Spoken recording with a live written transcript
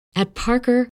At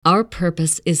Parker, our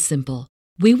purpose is simple.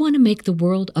 We want to make the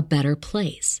world a better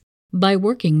place by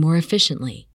working more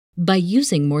efficiently, by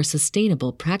using more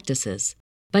sustainable practices,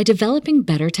 by developing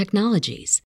better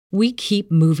technologies. We keep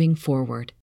moving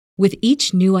forward. With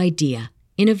each new idea,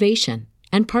 innovation,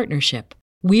 and partnership,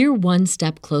 we're one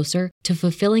step closer to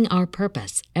fulfilling our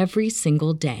purpose every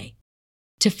single day.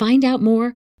 To find out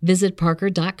more, visit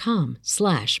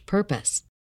parker.com/purpose.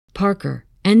 Parker,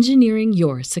 engineering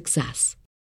your success.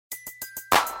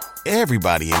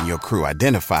 Everybody in your crew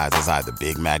identifies as either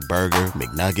Big Mac Burger,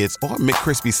 McNuggets, or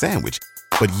McCrispy Sandwich.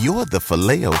 But you're the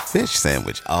Filet-O-Fish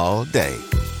Sandwich all day.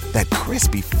 That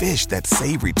crispy fish, that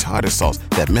savory tartar sauce,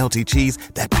 that melty cheese,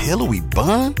 that pillowy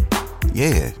bun.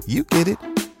 Yeah, you get it.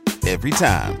 Every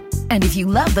time. And if you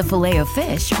love the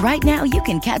Filet-O-Fish, right now you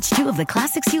can catch two of the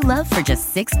classics you love for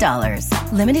just $6.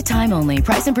 Limited time only.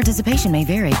 Price and participation may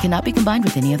vary. Cannot be combined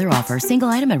with any other offer. Single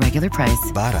item at regular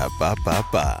price.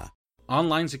 Ba-da-ba-ba-ba.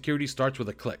 Online security starts with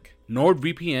a click.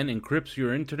 NordVPN encrypts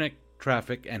your internet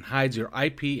traffic and hides your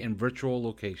IP and virtual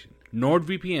location.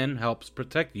 NordVPN helps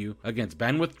protect you against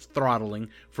bandwidth throttling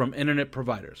from internet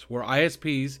providers, where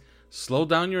ISPs slow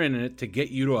down your internet to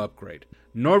get you to upgrade.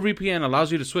 NordVPN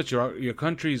allows you to switch your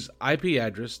country's IP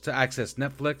address to access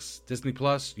Netflix, Disney+,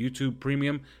 YouTube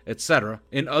Premium, etc.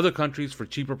 in other countries for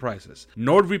cheaper prices.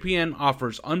 NordVPN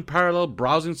offers unparalleled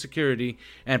browsing security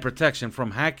and protection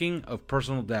from hacking of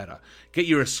personal data. Get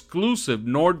your exclusive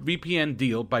NordVPN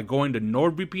deal by going to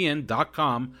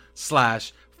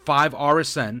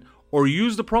nordvpn.com/5RSN or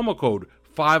use the promo code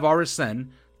 5RSN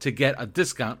to get a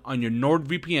discount on your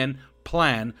NordVPN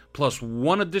plan plus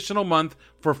one additional month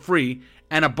for free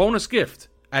and a bonus gift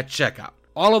at checkout.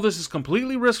 All of this is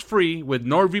completely risk-free with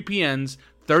NordVPN's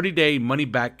 30-day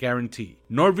money-back guarantee.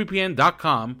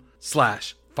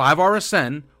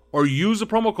 NordVPN.com/5RSN or use the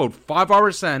promo code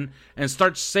 5RSN and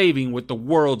start saving with the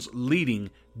world's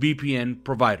leading VPN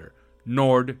provider,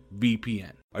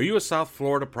 NordVPN. Are you a South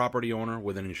Florida property owner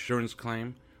with an insurance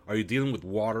claim? Are you dealing with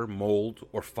water, mold,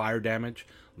 or fire damage?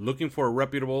 Looking for a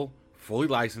reputable, fully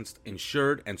licensed,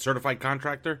 insured, and certified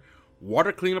contractor?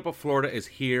 Water Cleanup of Florida is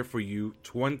here for you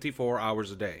 24 hours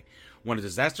a day. When a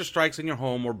disaster strikes in your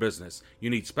home or business,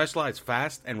 you need specialized,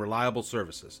 fast, and reliable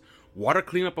services. Water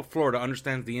Cleanup of Florida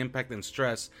understands the impact and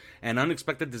stress an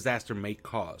unexpected disaster may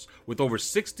cause. With over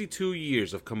 62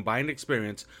 years of combined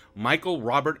experience, Michael,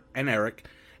 Robert, and Eric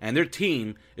and their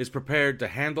team is prepared to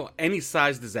handle any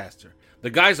size disaster.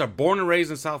 The guys are born and raised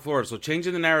in South Florida, so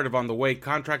changing the narrative on the way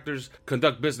contractors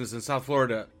conduct business in South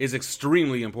Florida is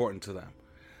extremely important to them.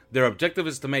 Their objective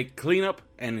is to make cleanup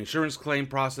and insurance claim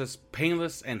process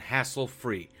painless and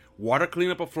hassle-free. Water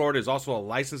Cleanup of Florida is also a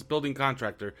licensed building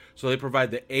contractor, so they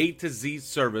provide the A to Z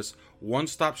service,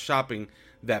 one-stop shopping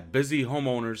that busy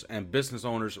homeowners and business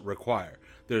owners require.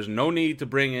 There's no need to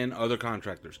bring in other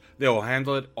contractors. They will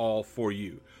handle it all for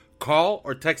you. Call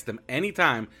or text them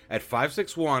anytime at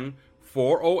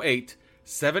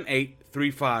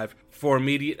 561-408-7835 for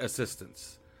immediate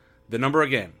assistance. The number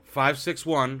again,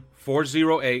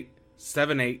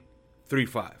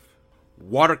 561-408-7835.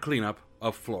 Water Cleanup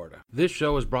of Florida. This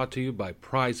show is brought to you by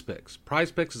Prize Picks.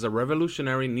 Prize Picks is a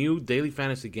revolutionary new daily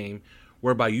fantasy game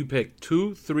whereby you pick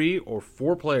 2, 3, or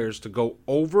 4 players to go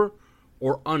over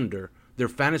or under their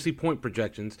fantasy point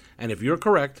projections, and if you're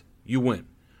correct, you win.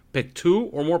 Pick 2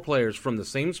 or more players from the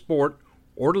same sport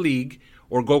or league,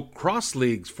 or go cross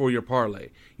leagues for your parlay.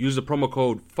 Use the promo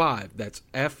code 5, that's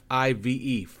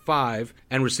FIVE, 5,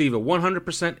 and receive a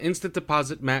 100% instant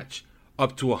deposit match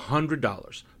up to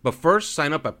 $100. But first,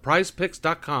 sign up at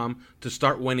prizepicks.com to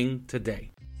start winning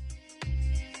today.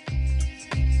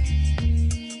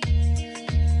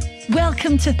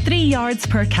 Welcome to 3 Yards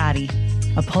Per Carry,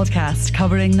 a podcast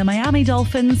covering the Miami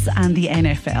Dolphins and the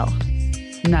NFL.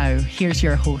 Now, here's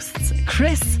your hosts,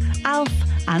 Chris, Alf,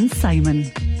 and Simon.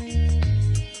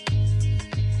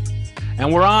 And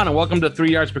we're on, and welcome to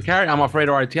 3 Yards Per Carry. I'm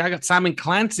Alfredo Arteaga. Simon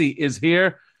Clancy is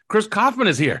here. Chris Kaufman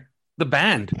is here. The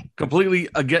band completely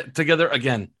together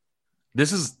again.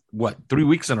 This is, 3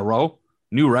 weeks in a row?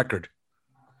 New record.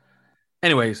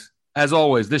 Anyways, as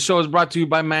always, this show is brought to you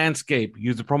by Manscaped.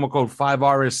 Use the promo code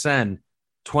 5RSN,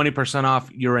 20%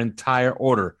 off your entire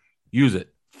order. Use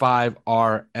it,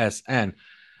 5RSN.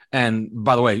 And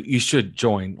by the way, you should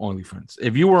join OnlyFans.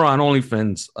 If you were on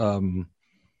OnlyFans,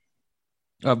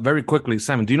 very quickly,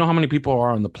 Simon, do you know how many people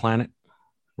are on the planet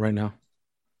right now?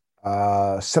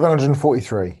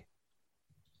 743.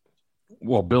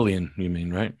 Well, billion, you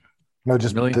mean, right? No,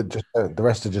 just the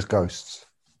rest are just ghosts.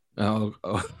 Oh,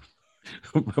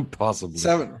 possibly.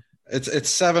 It's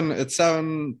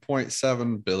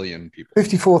 7.7 billion people.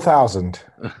 54,000.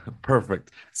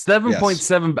 Perfect.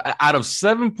 7.7 out of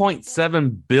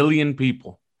 7.7 billion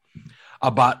people.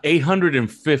 About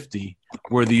 850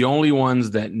 were the only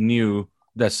ones that knew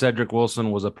that Cedric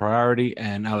Wilson was a priority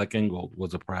and Alec Ingold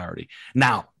was a priority.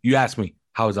 Now, you ask me,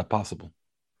 how is that possible?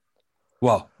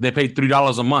 Well, they paid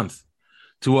 $3 a month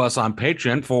to us on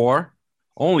Patreon for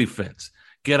OnlyFins.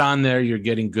 Get on there. You're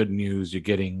getting good news. You're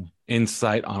getting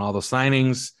insight on all the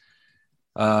signings.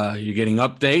 You're getting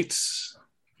updates.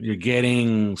 You're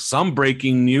getting some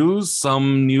breaking news,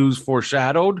 some news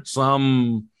foreshadowed,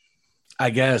 some, I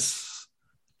guess,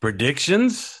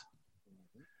 predictions.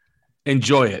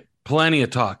 Enjoy it. Plenty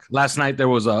of talk. Last night there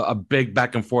was a big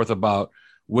back and forth about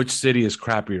which city is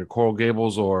crappier, Coral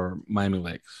Gables or Miami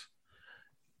Lakes,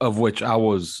 of which I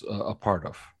was a part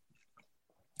of.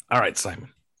 All right, Simon.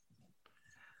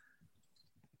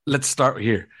 Let's start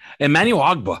here. Emmanuel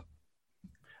Ogbah.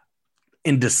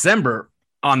 In December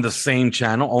on the same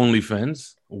channel,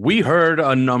 OnlyFins, we heard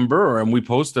a number, and we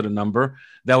posted a number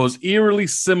that was eerily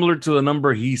similar to the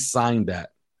number he signed at.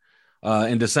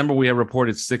 In December, we had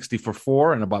reported 60 for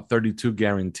 4 and about 32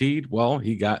 guaranteed. Well,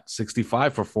 he got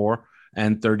 65 for 4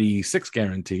 and 36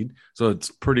 guaranteed. So it's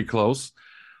pretty close.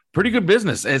 Pretty good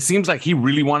business. It seems like he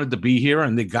really wanted to be here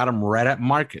and they got him right at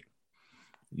market.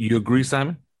 You agree,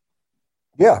 Simon?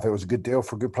 Yeah, I think it was a good deal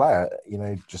for a good player.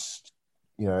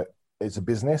 It's a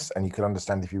business and you could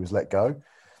understand if he was let go.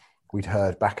 We'd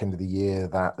heard back into the year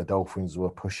that the Dolphins were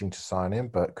pushing to sign him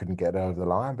but couldn't get over the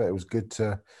line. But it was good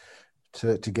to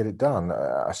get it done.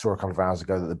 I saw a couple of hours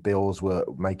ago that the Bills were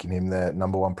making him their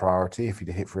number one priority if he'd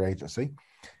hit free agency.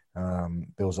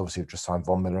 Bills obviously have just signed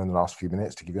Von Miller in the last few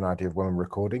minutes to give you an idea of when we're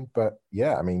recording. But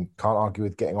yeah, I mean, can't argue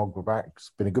with getting Ogbah back.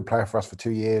 He's been a good player for us for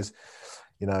 2 years.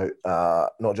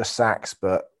 Not just sacks,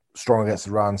 but strong against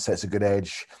the run, sets a good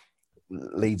edge,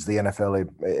 leads the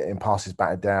NFL in passes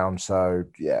batted down. So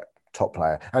yeah, top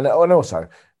player. And also,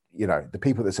 the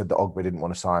people that said that Ogbah didn't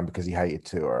want to sign because he hated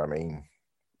Tua, I mean,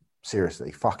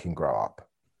 seriously, fucking grow up.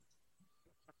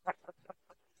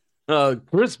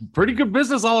 Chris, pretty good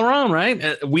business all around,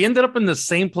 right? We ended up in the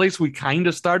same place we kind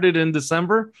of started in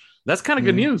December. That's kind of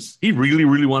good news. He really,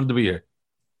 really wanted to be here.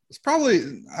 It's probably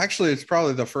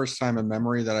the first time in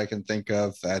memory that I can think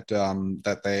of that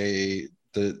they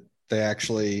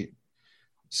actually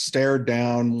stared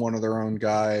down one of their own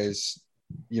guys.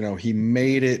 He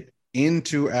made it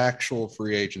into actual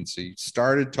free agency,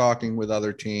 started talking with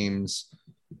other teams,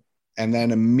 and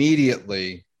then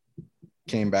immediately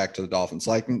came back to the Dolphins.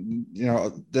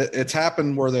 It's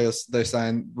happened where they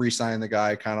re-signed the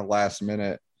guy kind of last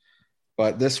minute,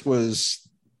 but this was,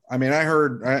 I mean, I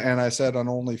heard, and I said on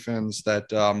OnlyFins that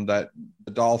the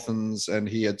Dolphins and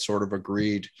he had sort of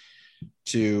agreed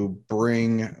to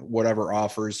bring whatever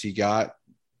offers he got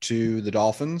to the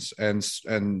Dolphins,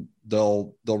 and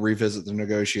they'll revisit the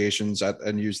negotiations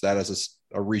and use that as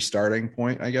a restarting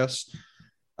point, I guess,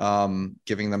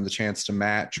 giving them the chance to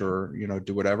match or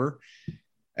do whatever.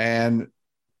 And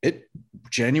it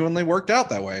genuinely worked out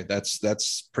that way.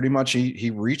 That's pretty much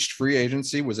he reached free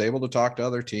agency, was able to talk to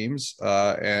other teams,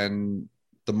 and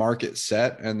the market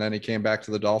set. And then he came back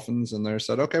to the Dolphins, and they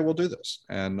said, "Okay, we'll do this."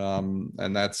 And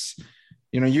that's,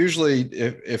 usually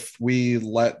if we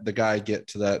let the guy get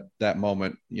to that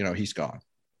moment, he's gone.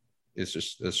 It's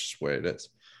just the way it is.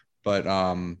 But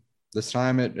this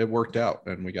time it worked out,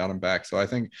 and we got him back. So I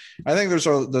think there's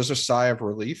a sigh of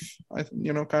relief,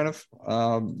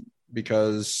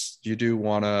 because you do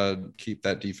want to keep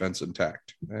that defense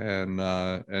intact,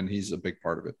 and he's a big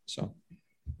part of it. So,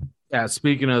 yeah.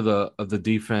 Speaking of the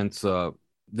defense,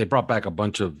 they brought back a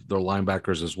bunch of their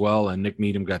linebackers as well, and Nick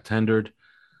Needham got tendered.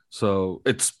 So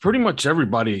it's pretty much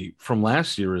everybody from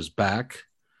last year is back.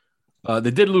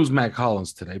 They did lose Matt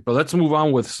Collins today, but let's move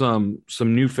on with some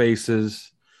new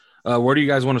faces. Where do you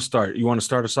guys want to start? You want to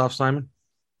start us off, Simon?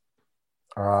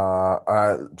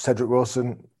 Cedric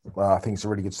Wilson. I think it's a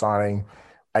really good signing.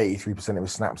 83% of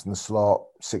his snaps in the slot,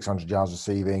 600 yards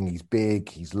receiving. He's big,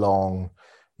 he's long,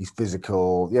 he's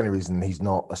physical. The only reason he's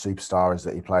not a superstar is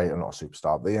that he played, or not a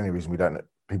superstar, but the only reason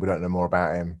people don't know more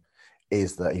about him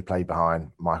is that he played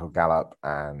behind Michael Gallup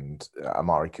and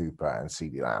Amari Cooper and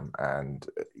CeeDee Lamb, and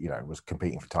was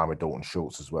competing for time with Dalton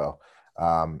Schultz as well.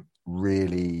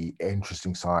 Really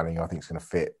interesting signing. I think it's going to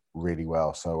fit really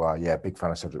well. So big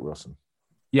fan of Cedric Wilson.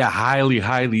 Yeah, highly,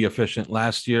 highly efficient.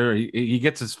 Last year, he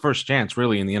gets his first chance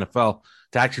really in the NFL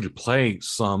to actually play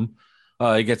some.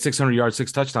 He gets 600 yards,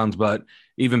 6 touchdowns, but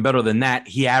even better than that,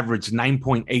 he averaged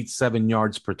 9.87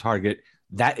 yards per target.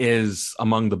 That is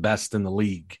among the best in the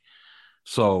league.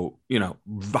 So,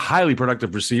 highly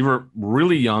productive receiver,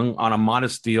 really young on a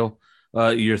modest deal.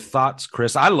 Your thoughts,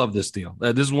 Chris? I love this deal.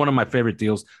 This is one of my favorite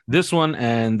deals. This one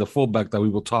and the fullback that we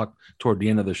will talk toward the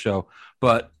end of the show.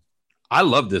 But I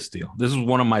love this deal. This is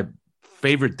one of my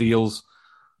favorite deals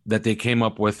that they came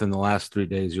up with in the last 3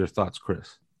 days. Your thoughts,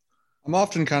 Chris? I'm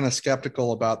often kind of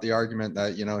skeptical about the argument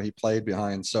that, he played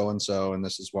behind so-and-so and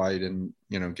this is why he didn't,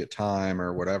 get time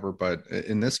or whatever. But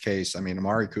in this case, I mean,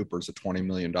 Amari Cooper is a $20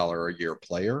 million a year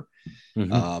player.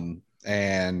 Mm-hmm.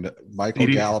 And Michael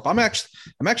Gallup, I'm actually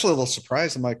a little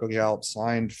surprised that Michael Gallup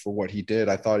signed for what he did.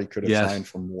 I thought he could have signed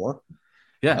for more.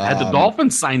 Yeah. Had the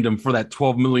Dolphins signed him for that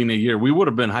 $12 million a year, we would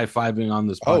have been high-fiving on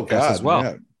this podcast as well.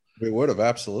 Yeah. We would have,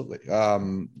 absolutely.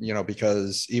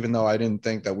 Because even though I didn't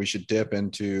think that we should dip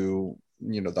into,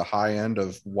 the high end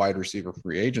of wide receiver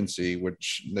free agency,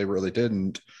 which they really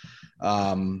didn't,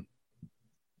 that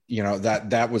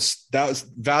was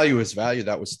value is value.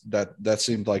 That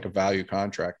seemed like a value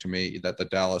contract to me that the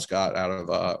Dallas got out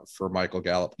of for Michael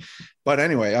Gallup. But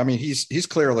anyway, I mean, he's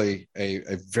clearly a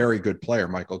very good player,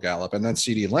 Michael Gallup. And then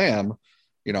CeeDee Lamb,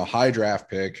 high draft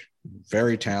pick,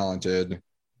 very talented,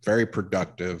 very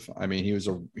productive. I mean, he's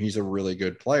a really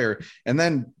good player. And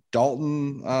then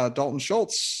Dalton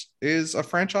Schultz is a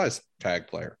franchise tag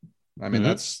player. I mean,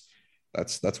 that's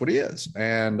what he is.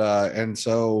 And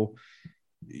so,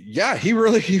 yeah, he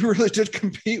really did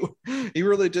compete. He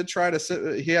really did try to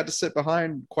sit. He had to sit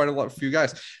behind quite a few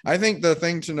guys. I think the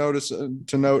thing to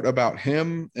note about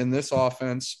him in this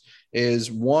offense is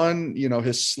one,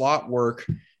 his slot work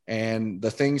and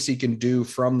the things he can do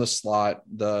from the slot,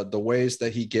 the ways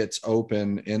that he gets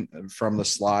open from the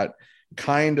slot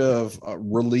kind of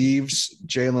relieves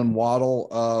Jalen Waddle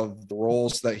of the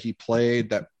roles that he played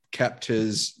that kept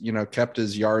his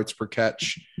yards per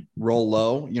catch roll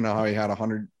low. How he had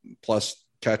 100 plus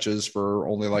catches for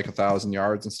only like 1,000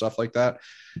 yards and stuff like that.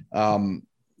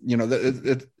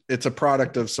 It's a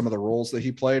product of some of the roles that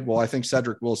he played. Well, I think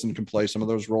Cedric Wilson can play some of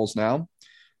those roles now.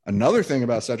 Another thing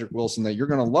about Cedric Wilson that you're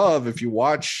going to love if you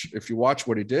watch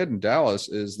what he did in Dallas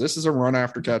is this is a run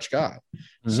after catch guy.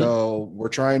 Mm-hmm. So we're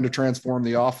trying to transform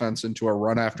the offense into a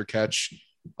run after catch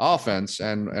offense.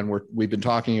 And we've been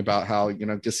talking about how,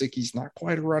 Gesicki's not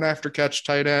quite a run after catch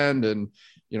tight end. And,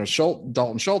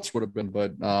 Dalton Schultz would have been,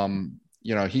 but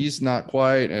he's not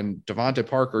quite. And Devontae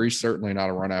Parker, he's certainly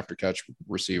not a run after catch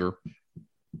receiver.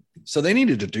 So they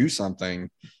needed to do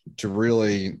something to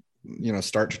really,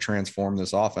 start to transform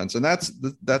this offense. And that's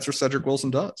what Cedric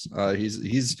Wilson does.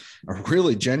 He's a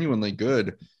really genuinely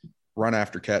good run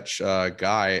after catch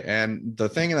guy. And the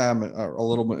thing that I'm a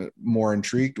little bit more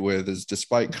intrigued with is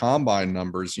despite combine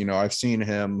numbers, I've seen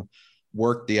him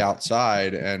work the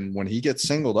outside. And when he gets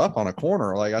singled up on a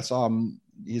corner, like I saw him,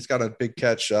 he's got a big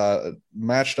catch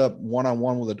matched up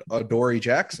one-on-one with Adoree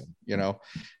Jackson,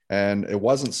 and it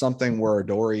wasn't something where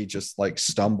Adoree just like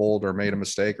stumbled or made a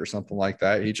mistake or something like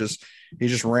that. He just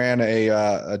ran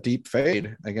a deep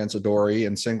fade against Adoree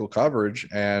in single coverage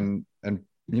and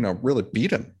really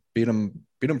beat him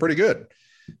pretty good.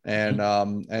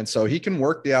 And so he can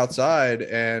work the outside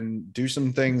and do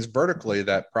some things vertically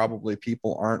that probably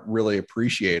people aren't really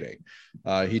appreciating.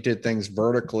 He did things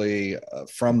vertically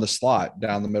from the slot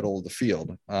down the middle of the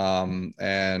field.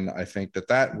 And I think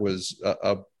that was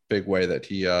a big way that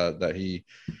he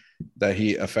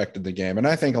affected the game. And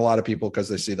I think a lot of people, because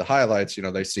they see the highlights,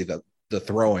 they see that the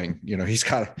throwing, he's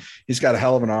got a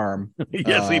hell of an arm.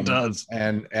 Yes, he does.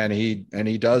 And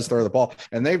he does throw the ball,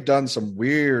 and they've done some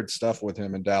weird stuff with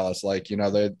him in Dallas. Like,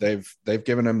 they've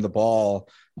given him the ball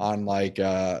on like,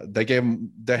 they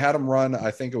had him run,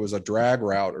 I think it was a drag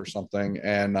route or something.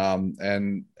 And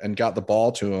got the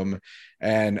ball to him.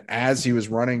 And as he was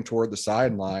running toward the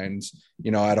sidelines,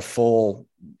 at a full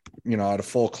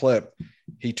clip,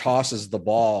 he tosses the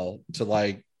ball to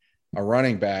like a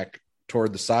running back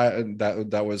toward the side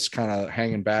that was kind of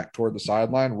hanging back toward the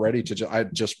sideline, ready to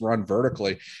just run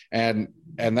vertically. And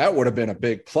that would have been a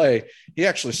big play. He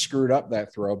actually screwed up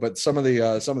that throw, but some of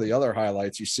the other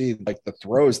highlights, you see like the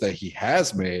throws that he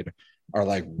has made are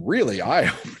like really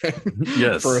eye-opening.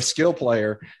 Yes. For a skill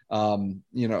player.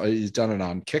 He's done it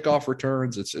on kickoff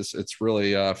returns. It's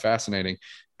really fascinating.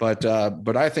 But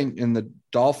I think in the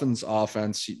Dolphins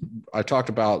offense, I talked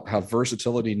about how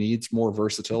versatility needs more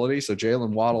versatility. So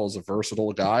Jalen Waddle is a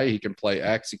versatile guy. He can play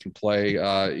X. He can play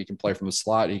from the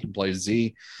slot. He can play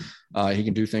Z. He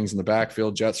can do things in the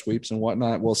backfield, jet sweeps and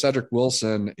whatnot. Well, Cedric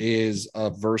Wilson is a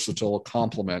versatile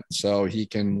complement. So he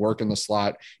can work in the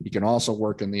slot. He can also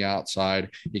work in the outside.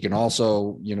 He can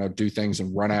also, do things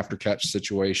in run after catch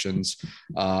situations.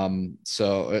 And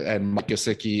Mike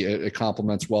Gesicki, it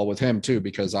complements well with him too,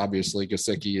 because obviously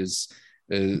Gesicki is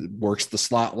works the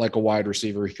slot like a wide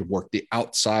receiver. He can work the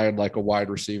outside like a wide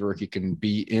receiver. He can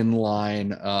be in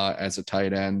line as a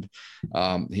tight end.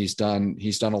 He's done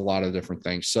a lot of different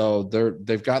things. So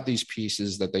they've got these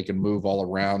pieces that they can move all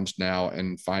around now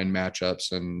and find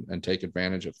matchups and take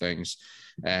advantage of things.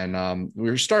 And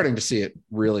we're starting to see it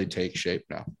really take shape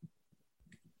now.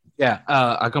 Yeah,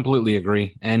 I completely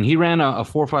agree. And he ran a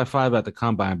 4.55 at the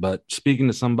combine. But speaking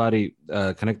to somebody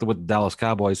connected with the Dallas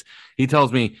Cowboys, he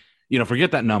tells me,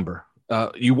 forget that number.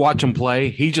 You watch him play,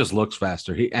 he just looks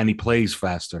faster. He plays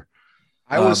faster.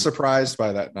 I was surprised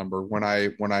by that number when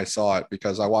I saw it,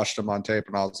 because I watched him on tape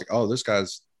and I was like, oh, this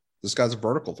guy's a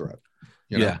vertical threat.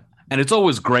 Yeah. And it's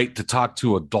always great to talk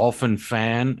to a Dolphin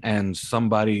fan and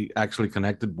somebody actually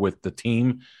connected with the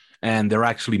team, and they're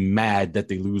actually mad that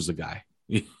they lose the guy.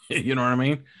 You know what I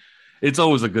mean? It's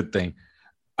always a good thing.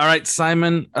 All right,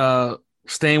 Simon,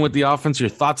 staying with the offense, your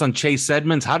thoughts on Chase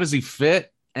Edmonds? How does he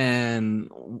fit, and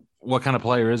what kind of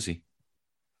player is he?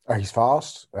 He's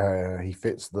fast. He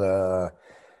fits the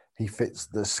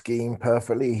scheme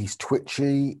perfectly. He's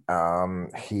twitchy.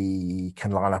 He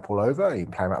can line up all over. He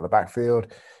can play him out of the backfield.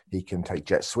 He can take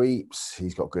jet sweeps.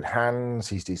 He's got good hands.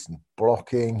 He's decent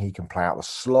blocking. He can play out the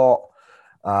slot.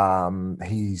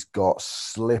 He's got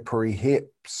slippery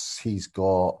hips. He's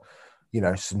got,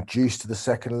 some juice to the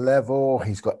second level.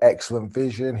 He's got excellent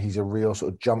vision. He's a real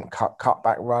sort of jump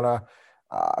cutback runner.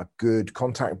 Good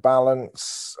contact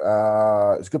balance. He's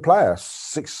a good player.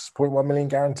 6.1 million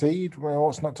guaranteed. Well,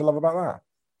 what's not to love about that?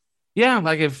 Yeah,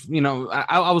 like if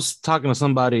I was talking to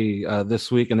somebody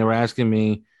this week, and they were asking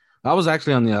me. I was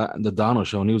actually on the Donald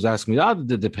show, and he was asking me,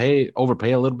 did they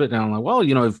overpay a little bit? And I'm like, well, if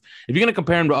you're going to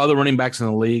compare him to other running backs in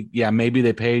the league, yeah, maybe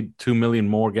they paid $2 million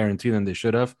more guaranteed than they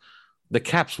should have. The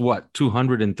cap's what,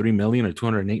 $203 million or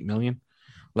 $208 million?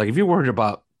 Like, if you're worried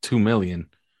about $2 million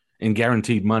in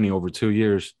guaranteed money over 2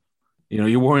 years,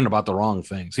 you're worrying about the wrong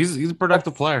things. He's a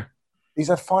productive player. He's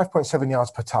had 5.7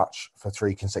 yards per touch for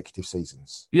 3 consecutive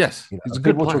seasons. Yes, he's a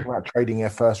good player. People talking about trading a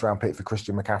first-round pick for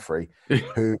Christian McCaffrey,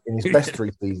 who in his best 3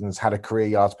 seasons had a career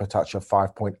yards per touch of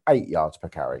 5.8 yards per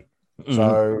carry. Mm-hmm.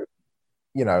 So,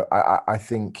 I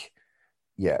think,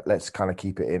 let's kind of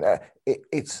keep it in.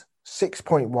 It's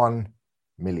 6.1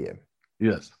 million.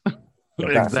 Yes,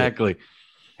 exactly.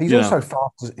 He's also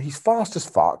fast. He's fast as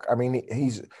fuck. I mean,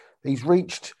 he's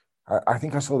reached. I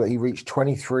think I saw that he reached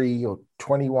 23 or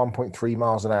 21.3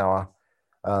 miles an hour,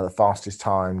 the fastest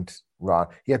timed run.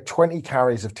 He had 20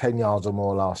 carries of 10 yards or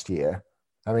more last year.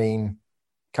 I mean,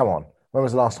 come on. When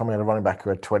was the last time we had a running back who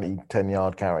had 20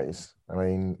 10-yard carries? I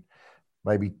mean,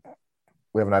 maybe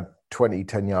we haven't had 20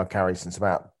 10-yard carries since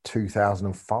about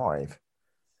 2005.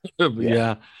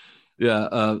 Yeah.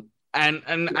 And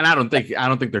I don't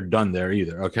think they're done there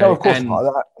either. Okay. No, of course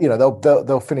not.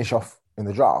 They'll finish off in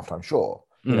the draft, I'm sure.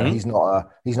 He's not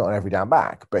an every down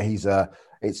back, but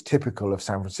it's typical of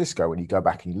San Francisco when you go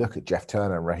back and you look at Jeff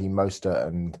Turner and Raheem Mostert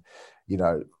and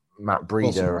Matt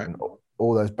Breida and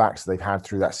all those backs that they've had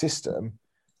through that system.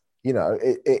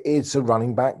 It's a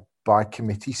running back by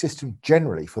committee system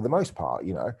generally for the most part.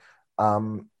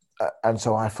 And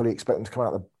so I fully expect them to come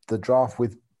out of the draft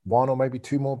with 1 or maybe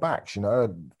 2 more backs.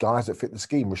 Guys that fit the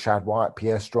scheme: Rashad White,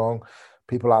 Pierre Strong,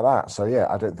 people like that. So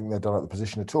I don't think they're done at the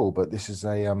position at all. But this is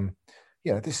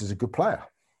this is a good player.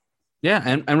 Yeah,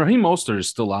 and Raheem Mostert is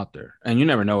still out there. And you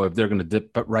never know if they're going to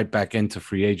dip right back into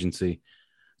free agency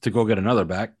to go get another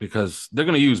back, because they're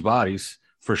going to use bodies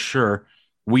for sure.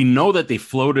 We know that they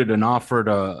floated an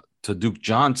offer to Duke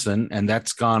Johnson, and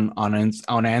that's gone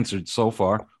unanswered so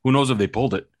far. Who knows if they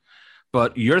pulled it?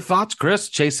 But your thoughts, Chris?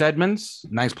 Chase Edmonds,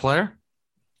 nice player.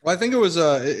 Well, I think it was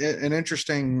an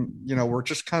interesting, we're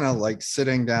just kind of like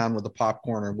sitting down with the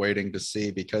popcorn and waiting to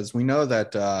see, because we know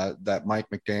that that Mike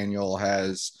McDaniel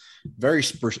has very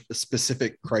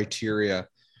specific criteria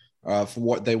for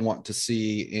what they want to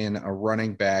see in a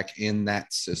running back in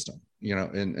that system.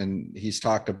 And he's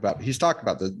talked about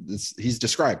this. He's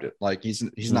described it. Like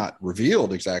he's not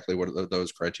revealed exactly what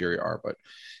those criteria are, but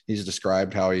he's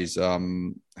described how he's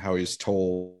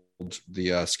told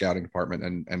the scouting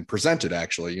department and presented,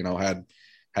 actually, had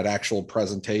actual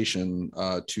presentation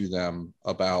to them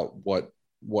about what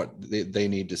they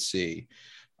need to see.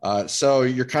 So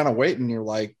you're kind of waiting. You're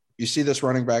like, you see this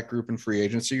running back group in free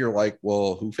agency, you're like,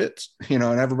 well, who fits? And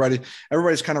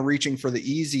everybody's kind of reaching for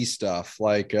the easy stuff.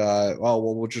 Like,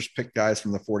 we'll just pick guys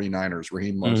from the 49ers,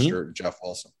 Raheem Mostert, Jeff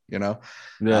Wilson,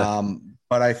 Yeah.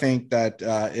 But I think that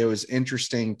it was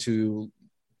interesting to,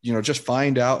 just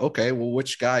find out, okay, well,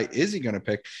 which guy is he going to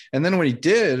pick? And then when he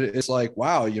did, it's like,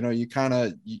 wow, you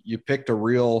picked a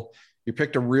real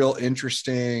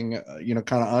interesting,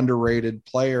 kind of underrated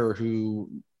player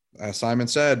who as Simon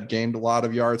said, gained a lot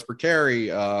of yards per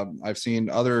carry. I've seen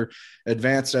other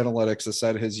advanced analytics that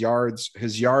said his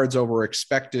yards over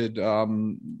expected,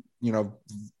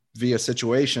 via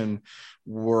situation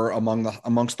were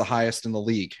amongst the highest in the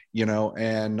league,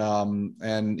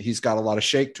 and he's got a lot of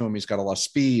shake to him. He's got a lot of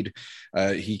speed.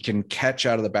 He can catch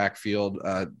out of the backfield.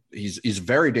 He's a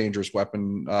very dangerous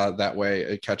weapon that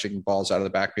way, catching balls out of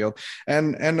the backfield.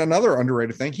 And another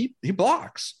underrated thing, he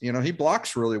blocks. He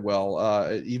blocks really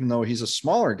well, even though he's a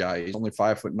smaller guy. He's only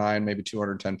 5'9", maybe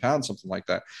 210 pounds, something like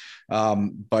that.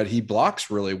 But he blocks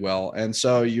really well. And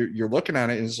so you're looking at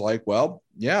it, and it's like, well,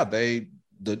 yeah,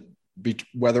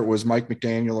 whether it was Mike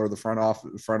McDaniel or the front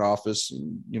office,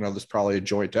 there's probably a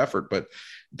joint effort, but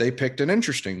they picked an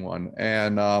interesting one.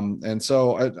 And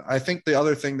so I think the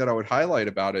other thing that I would highlight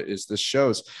about it is this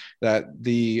shows that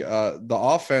the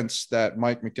offense that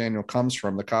Mike McDaniel comes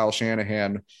from, the Kyle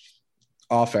Shanahan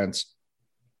offense,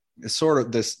 is sort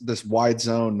of this wide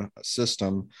zone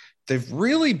system. They've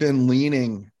really been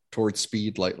leaning towards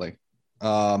speed lately.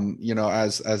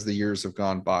 As the years have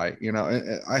gone by,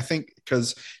 I think,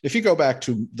 because if you go back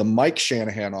to the Mike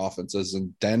Shanahan offenses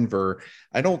in Denver,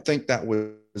 I don't think that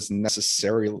was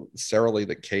necessarily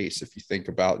the case. If you think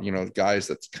about, guys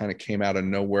that kind of came out of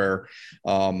nowhere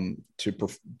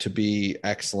to be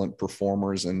excellent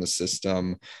performers in the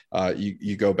system.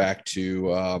 You go back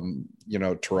to,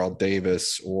 Terrell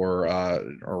Davis or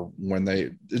when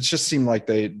it just seemed like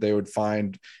they would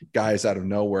find guys out of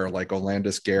nowhere like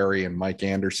Olandis Gary and Mike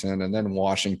Anderson, and then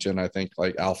Washington, I think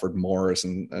like Alfred Morris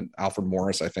and Alfred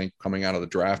Morris, I think coming out of the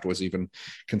draft was even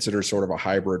considered sort of a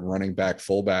hybrid running back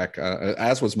fullback,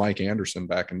 as was Mike Anderson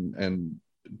back in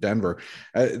Denver.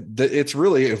 It's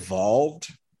really evolved,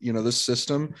 this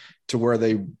system to where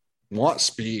they want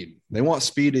speed. They want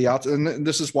speed to the outside. And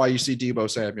this is why you see Deebo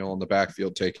Samuel in the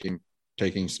backfield taking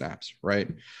snaps. Right.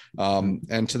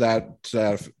 And to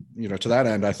that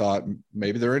end, I thought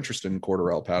maybe they're interested in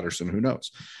Cordarrelle Patterson, who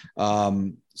knows?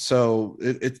 So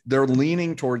they're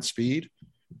leaning towards speed,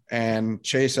 and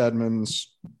Chase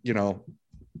Edmonds,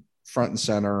 front and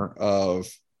center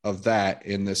of that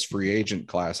in this free agent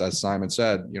class. As Simon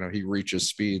said, he reaches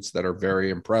speeds that are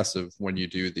very impressive when you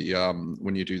do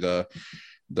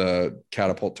the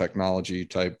catapult technology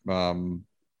type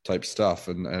stuff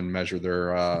and measure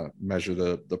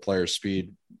the player's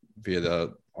speed via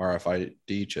the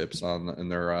RFID chips in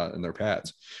their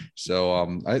pads.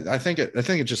 So I think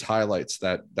it just highlights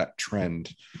that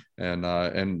trend,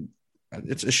 and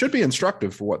it should be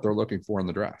instructive for what they're looking for in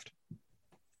the draft.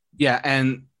 Yeah,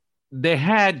 and they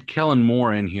had Kellen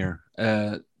Moore in here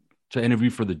to interview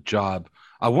for the job.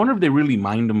 I wonder if they really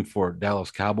mind him for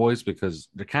Dallas Cowboys, because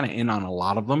they're kind of in on a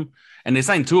lot of them, and they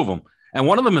signed two of them. And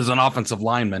one of them is an offensive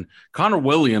lineman, Connor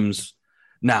Williams.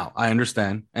 Now, I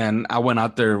understand, and I went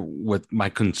out there with my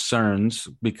concerns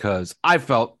because I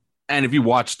felt, and if you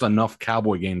watched enough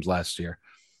Cowboy games last year,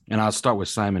 and I'll start with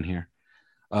Simon here.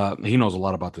 He knows a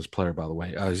lot about this player, by the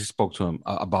way. He spoke to him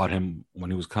about him when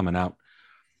he was coming out.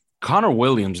 Connor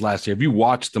Williams last year, if you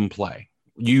watched him play,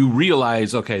 you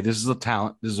realize, okay, this is a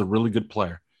talent. This is a really good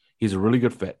player. He's a really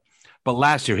good fit. But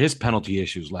last year, his penalty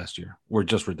issues last year were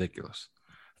just ridiculous.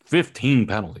 15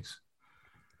 penalties.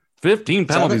 15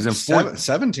 penalties in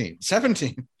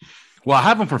 17. Well, I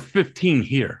have him for 15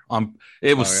 here.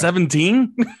 It was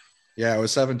 17? Yeah, it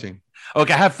was 17.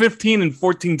 Okay, I have 15 and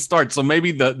 14 starts. So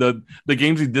maybe the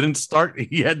games he didn't start,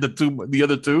 he had the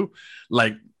other two.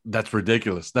 Like, that's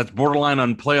ridiculous. That's borderline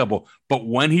unplayable. But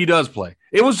when he does play,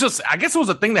 it was just, I guess it was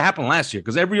a thing that happened last year,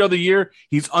 because every other year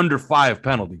he's under 5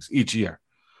 penalties each year.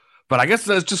 But I guess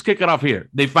let's just kick it off here.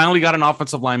 They finally got an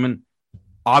offensive lineman.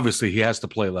 Obviously, he has to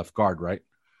play left guard, right?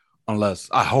 Unless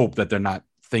I hope that they're not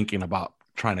thinking about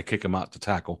trying to kick him out to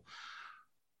tackle.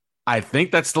 I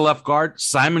think that's the left guard.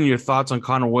 Simon, your thoughts on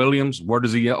Connor Williams? Where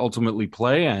does he ultimately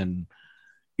play? And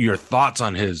your thoughts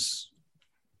on his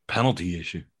penalty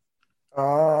issue?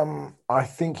 I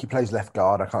think he plays left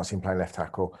guard. I can't see him playing left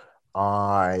tackle.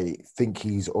 I think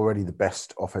he's already the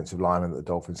best offensive lineman that the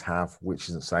Dolphins have, which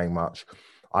isn't saying much.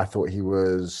 I thought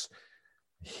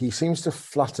he seems to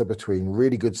flutter between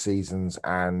really good seasons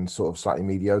and sort of slightly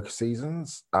mediocre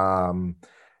seasons.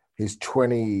 His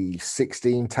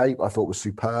 2016 tape I thought was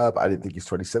superb. I didn't think his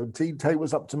 2017 tape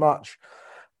was up to much.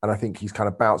 And I think he's kind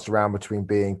of bounced around between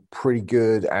being pretty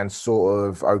good and sort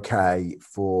of okay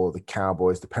for the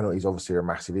Cowboys. The penalties obviously are a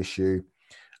massive issue.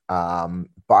 But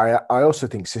I also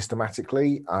think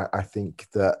systematically, I think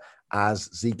that as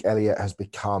Zeke Elliott has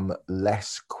become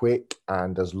less quick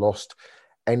and has lost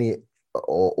any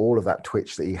all of that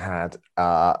twitch that he had,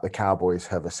 the Cowboys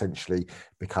have essentially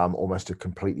become almost a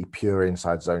completely pure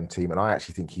inside zone team. And I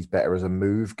actually think he's better as a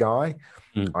move guy.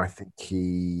 I think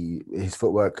his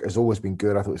footwork has always been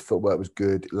good. I thought his footwork was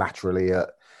good laterally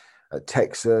at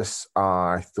Texas.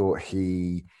 I thought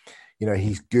he's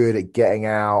good at getting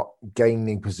out,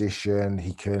 gaining position.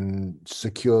 He can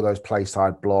secure those play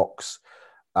side blocks.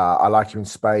 I like him in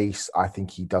space. I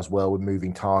think he does well with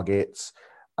moving targets.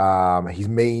 He's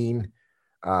mean.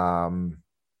 I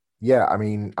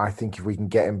think if we can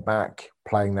get him back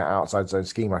playing that outside zone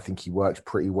scheme, I think he works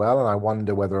pretty well. And I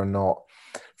wonder whether or not,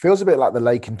 feels a bit like the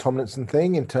Laken Tomlinson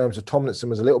thing, in terms of Tomlinson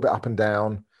was a little bit up and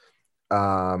down,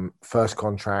 first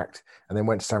contract, and then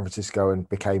went to San Francisco and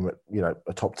became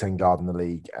a top 10 guard in the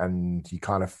league. And you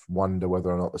kind of wonder whether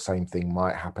or not the same thing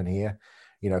might happen here.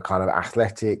 Kind of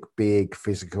athletic, big,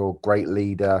 physical, great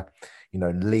leader,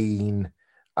 lean,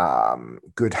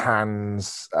 good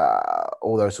hands,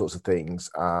 all those sorts of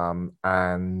things.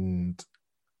 And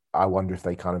I wonder if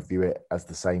they kind of view it as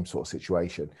the same sort of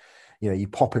situation. You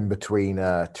pop in between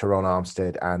Teron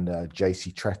Armstead and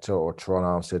JC Tretter, or Teron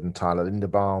Armstead and Tyler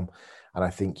Linderbaum, and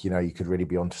I think, you could really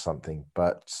be onto something.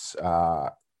 But,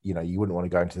 you wouldn't want to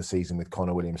go into the season with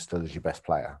Connor Williams still as your best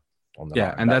player on the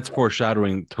line. And that's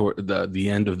foreshadowing toward the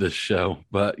end of this show.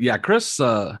 But, yeah, Chris,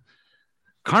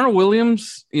 Connor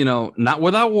Williams, not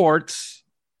without warts,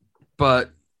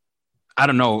 but I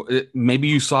don't know. Maybe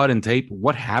you saw it in tape.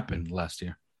 What happened last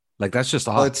year? Like, that's just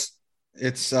odd.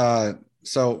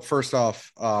 So first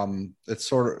off, it's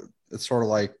sort of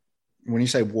like when you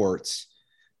say warts,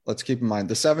 let's keep in mind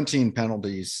the 17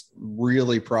 penalties,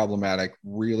 really problematic,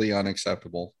 really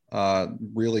unacceptable,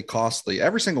 really costly.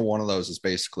 Every single one of those is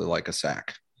basically like a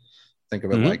sack. Think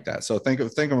of it like that. So think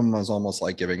of them as almost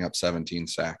like giving up 17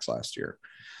 sacks last year.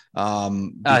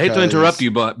 I hate to interrupt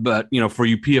you, but for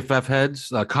you PFF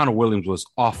heads, Connor Williams was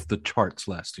off the charts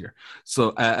last year.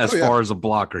 So as far as a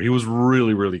blocker, he was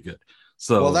really, really good.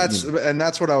 So, well, that's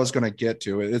what I was going to get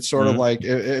to. It's sort of like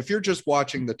if you're just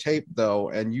watching the tape though,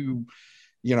 and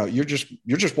you're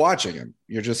just watching him,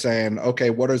 you're just saying,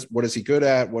 okay, what is he good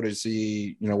at? What is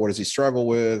he, what does he struggle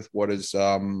with? What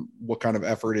kind of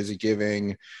effort is he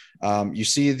giving? You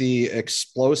see the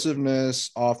explosiveness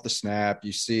off the snap.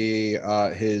 You see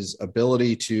his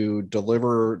ability to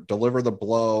deliver the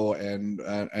blow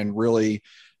and really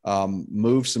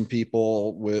move some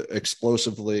people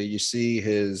explosively. You see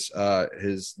his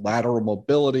lateral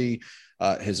mobility,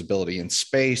 his ability in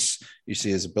space. You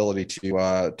see his ability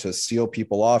to seal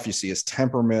people off. You see his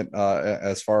temperament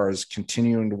as far as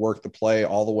continuing to work the play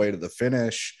all the way to the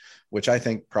finish, which I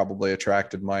think probably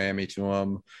attracted Miami to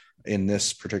him in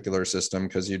this particular system,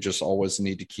 because you just always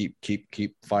need to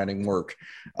keep finding work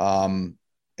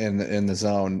in the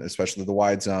zone, especially the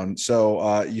wide zone.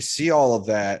 So you see all of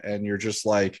that and you're just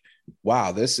like,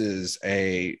 wow,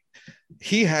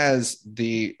 he has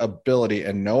the ability,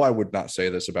 and no, I would not say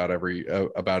this about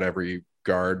every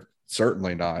guard.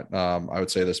 Certainly not. I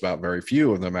would say this about very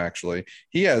few of them, actually.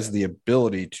 He has the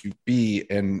ability to be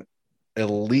an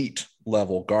elite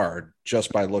level guard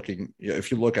just by looking.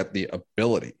 If you look at the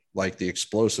ability, like the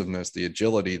explosiveness, the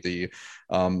agility,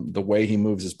 the way he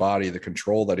moves his body, the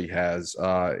control that he has,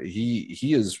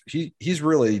 he's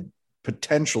really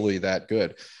potentially that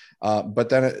good.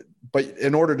 But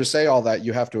in order to say all that,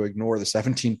 you have to ignore the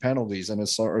 17 penalties. And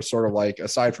it's sort of like,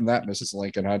 aside from that, Mrs.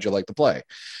 Lincoln, how'd you like to play?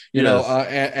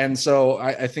 And so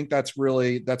I think that's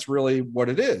really what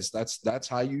it is. That's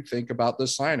how you think about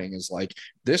this signing, is like,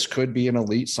 this could be an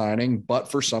elite signing,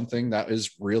 but for something that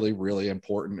is really, really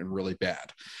important and really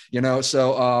bad,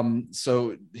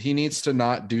 so he needs to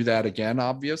not do that again,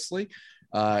 obviously.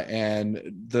 And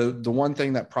the one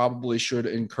thing that probably should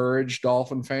encourage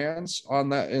Dolphin fans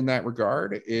in that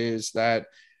regard is that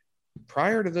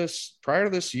prior to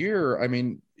this year, I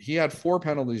mean, he had 4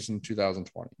 penalties in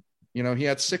 2020. He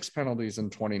had 6 penalties in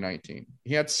 2019.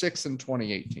 He had 6 in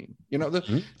 2018.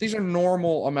 These are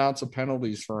normal amounts of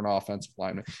penalties for an offensive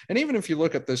lineman. And even if you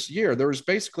look at this year, there was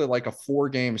basically like a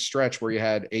 4-game stretch where he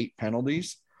had 8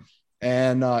 penalties,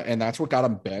 and that's what got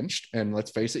him benched. And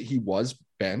let's face it, he was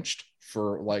benched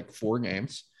for like 4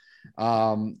 games. He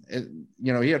had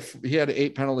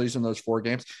 8 penalties in those 4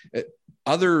 games.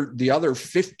 The other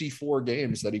 54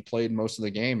 games that he played most of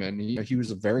the game, and he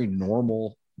was a very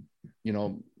normal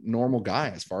guy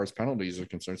as far as penalties are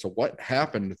concerned. So what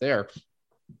happened there?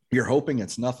 you're hoping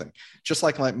it's nothing. Just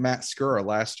like Matt Skura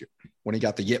last year when he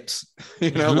got the yips,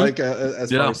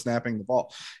 as far as snapping the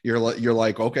ball, you're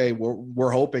like, okay,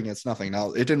 we're hoping it's nothing.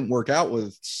 Now it didn't work out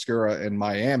with Skura in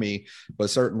Miami, but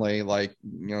certainly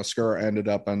Skura ended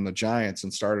up on the Giants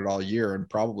and started all year and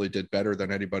probably did better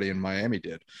than anybody in Miami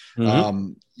did.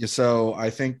 So I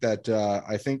think that's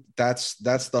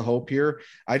the hope here.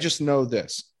 I just know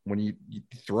this, when you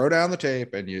throw down the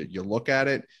tape and you look at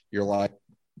it, you're like,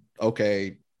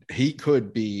 okay, he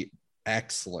could be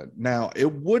excellent. Now,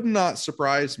 it would not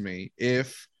surprise me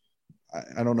if,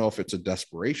 I don't know if it's a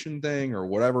desperation thing or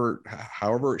whatever,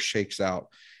 however it shakes out,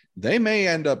 they may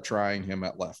end up trying him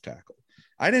at left tackle.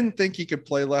 I didn't think he could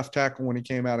play left tackle when he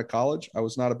came out of college. I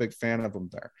was not a big fan of him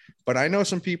there, but I know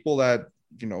some people that,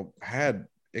 had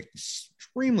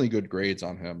extremely good grades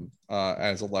on him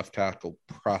as a left tackle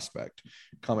prospect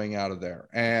coming out of there.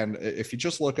 And if you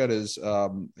just look at his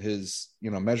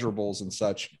measurables and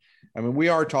such, I mean, we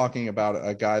are talking about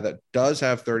a guy that does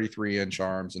have 33-inch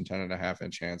arms and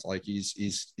 10.5-inch hands. Like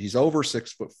he's over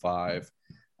 6'5".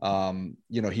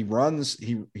 He runs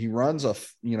a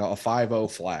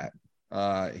 5.0 flat.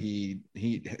 He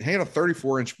had a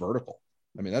 34-inch vertical.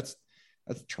 I mean, that's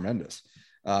tremendous.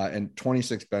 And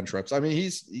 26 bench reps. I mean,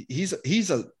 he's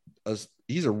a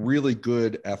really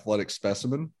good athletic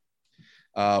specimen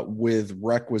with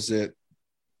requisite,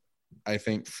 I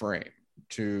think, frame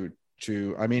to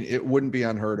I mean, it wouldn't be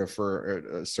unheard of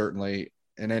for certainly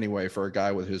in any way for a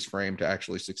guy with his frame to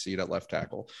actually succeed at left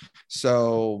tackle.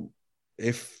 So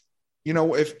if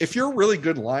you're a really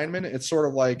good lineman, it's sort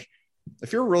of like,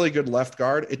 if you're a really good left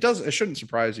guard, it shouldn't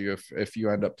surprise you if you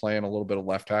end up playing a little bit of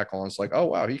left tackle and it's like, oh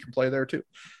wow, he can play there too.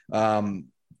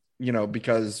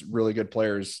 Because really good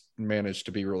players manage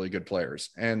to be really good players.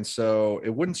 And so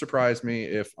it wouldn't surprise me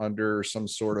if under some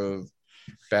sort of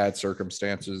bad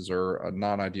circumstances or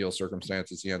non-ideal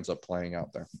circumstances, he ends up playing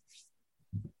out there.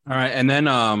 All right. And then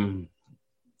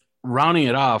rounding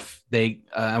it off, they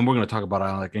and we're going to talk about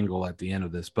Alec Ingold at the end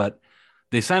of this, but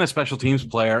they signed a special teams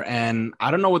player, and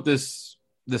I don't know what this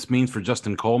means for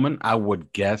Justin Coleman. I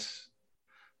would guess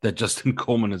that Justin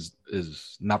Coleman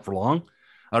is not for long.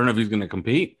 I don't know if he's going to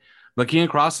compete, but Keenan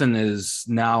Crossen is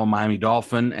now a Miami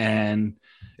Dolphin, and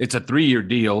it's a 3-year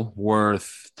deal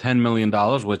worth $10 million,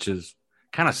 which is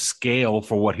kind of scale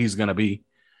for what he's going to be.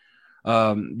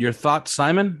 Your thoughts,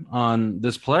 Simon, on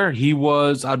this player?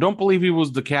 I don't believe he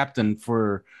was the captain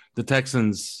for the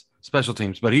Texans special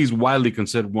teams, but he's widely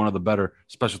considered one of the better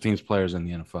special teams players in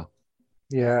the NFL.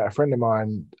 Yeah, a friend of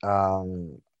mine, a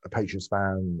Patriots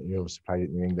fan, who obviously played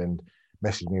in New England,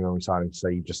 messaged me when we signed him to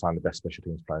say, "You've just signed the best special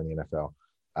teams player in the NFL."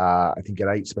 I think he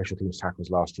had 8 special teams tackles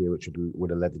last year, which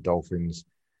would have led the Dolphins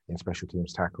in special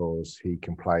teams tackles. He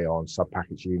can play on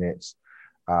sub-package units.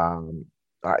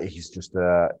 He's just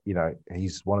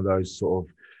he's one of those sort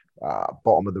of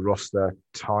bottom of the roster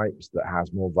types that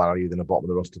has more value than a bottom of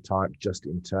the roster type, just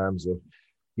in terms of,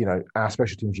 our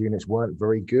special teams units weren't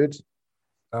very good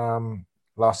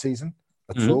last season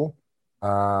at all.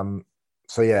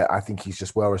 So yeah, I think he's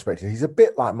just well respected. He's a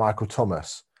bit like Michael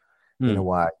Thomas in a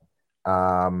way.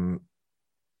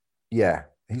 Yeah,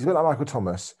 he's a bit like Michael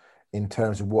Thomas in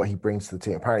terms of what he brings to the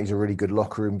team. Apparently he's a really good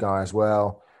locker room guy as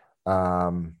well.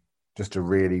 Just a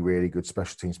really, really good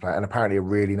special teams player, and apparently a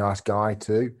really nice guy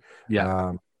too.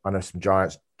 Yeah. I know some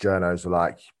Giants journos are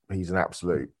like, he's an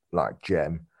absolute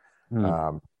gem.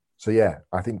 So yeah,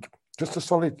 I think just a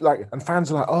solid, and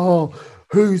fans are like, oh,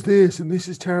 who's this? And this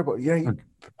is terrible. I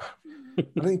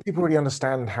think people really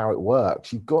understand how it works.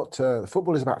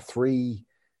 Football is about 3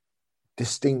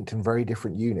 distinct and very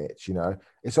different units.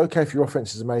 It's okay if your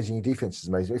offense is amazing, your defense is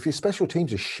amazing. If your special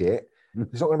teams are shit,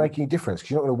 it's not going to make any difference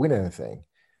because you're not going to win anything.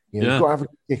 You've got to have a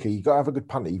good kicker, you've got to have a good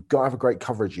punter, you've got to have a great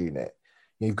coverage unit.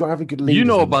 You've got to have a good leader. You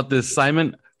know about this,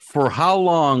 Simon. For how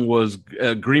long was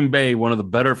Green Bay one of the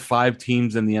better 5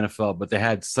 teams in the NFL, but they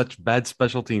had such bad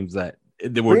special teams that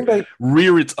they would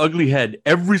rear its ugly head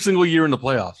every single year in the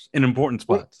playoffs in important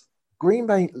spots? Green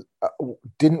Bay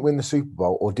didn't win the Super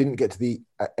Bowl or didn't get to the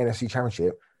NFC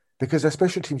Championship because their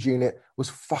special teams unit was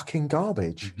fucking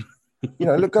garbage.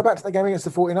 Go back to the game against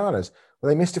the 49ers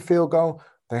where they missed a field goal.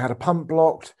 They had a punt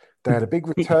blocked. They had a big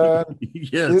return.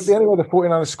 Yes. The only way the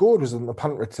 49ers scored was on the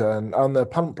punt return, on the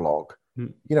punt block.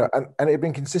 And it had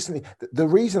been consistently. The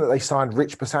reason that they signed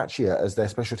Rich Bisaccia as their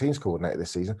special teams coordinator this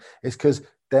season is because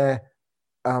their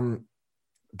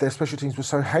special teams were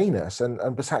so heinous, and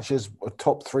Bisaccia's a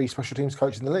top 3 special teams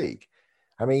coach in the league.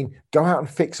 I mean, go out and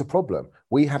fix a problem.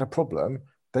 We had a problem.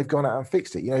 They've gone out and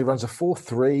fixed it. He runs a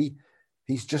 4-3.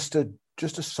 He's just a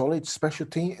solid special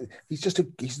team. He's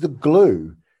the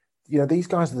glue. These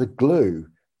guys are the glue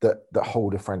that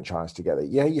hold a franchise together.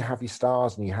 Yeah, you have your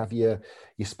stars and you have your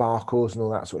sparkles and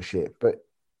all that sort of shit, but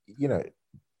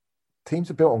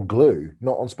teams are built on glue,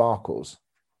 not on sparkles.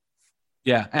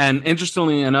 Yeah, and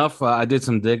interestingly enough, I did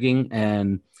some digging,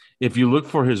 and if you look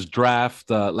for his draft,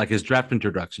 like his draft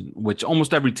introduction, which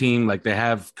almost every team, like they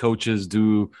have coaches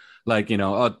do, like,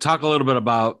 talk a little bit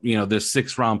about, this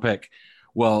 6th round pick.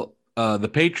 Well, the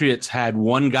Patriots had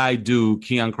one guy do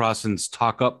Keon Crosson's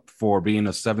talk up for being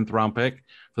a 7th round pick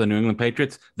for the New England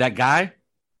Patriots. That guy,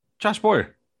 Josh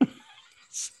Boyer.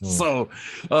 So,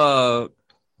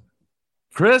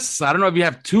 Chris, I don't know if you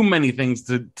have too many things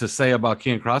to say about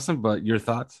Keon Crosson, but your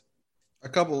thoughts? A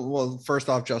couple. Well, first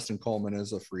off, Justin Coleman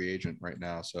is a free agent right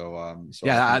now, so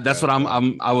yeah, that's what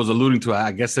I was alluding to.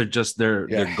 I guess they're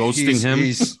ghosting him.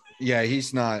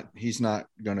 He's not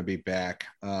going to be back,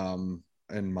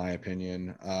 in my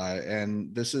opinion.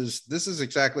 And this is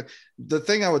exactly the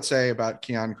thing I would say about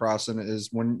Keon Crosson is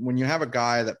when you have a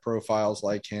guy that profiles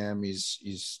like him,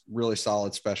 he's really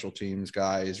solid special teams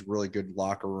guy. He's really good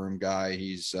locker room guy.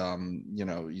 He's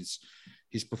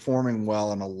he's performing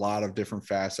well in a lot of different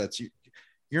facets.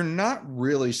 You're not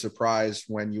really surprised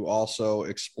when you also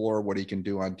explore what he can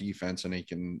do on defense, and he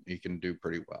can do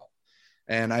pretty well.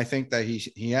 And I think that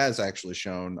he has actually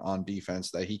shown on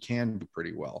defense that he can do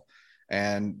pretty well.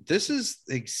 And this is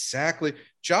exactly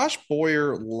 – Josh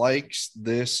Boyer likes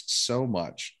this so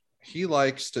much.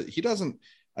 I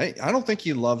don't think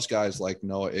he loves guys like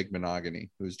Noah Igbenogany,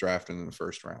 who's drafted in the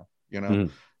 1st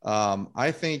round.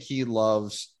 I think he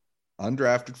loves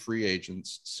undrafted free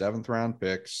agents, 7th round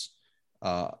picks,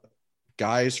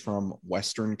 guys from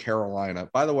Western Carolina.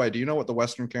 By the way, do you know what the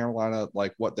Western Carolina,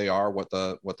 like what they are, what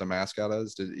the mascot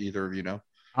is? Did either of you know?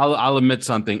 I'll admit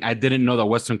something. I didn't know that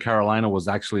Western Carolina was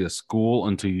actually a school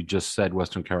until you just said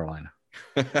Western Carolina.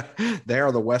 They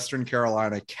are the Western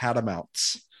Carolina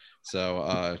Catamounts.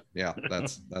 So yeah,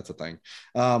 that's a thing.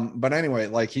 But anyway,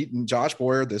 like Josh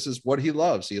Boyer, this is what he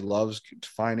loves. He loves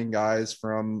finding guys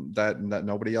from that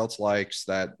nobody else likes,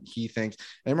 that he thinks.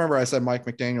 And remember, I said Mike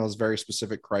McDaniel has very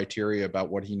specific criteria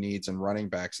about what he needs in running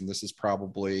backs, and this is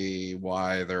probably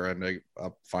why they're ending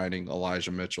up finding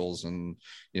Elijah Mitchell's and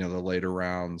the later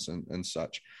rounds and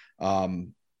such.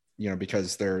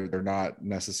 Because they're not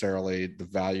necessarily the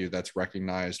value that's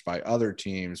recognized by other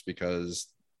teams, because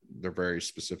they're very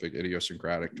specific,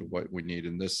 idiosyncratic to what we need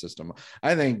in this system.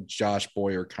 I think Josh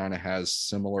Boyer kind of has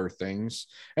similar things.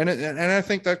 And I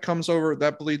think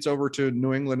that bleeds over to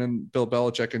New England and Bill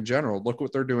Belichick in general. Look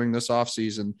what they're doing this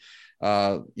offseason.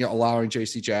 Allowing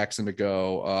JC Jackson to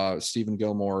go. Stephen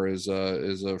Gilmore is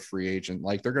a free agent.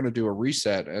 Like, they're going to do a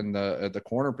reset at the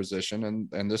corner position.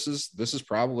 And this is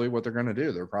probably what they're going to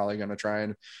do. They're probably going to try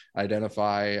and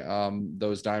identify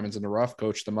those diamonds in the rough,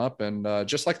 coach them up. And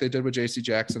just like they did with JC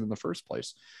Jackson in the first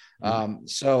place.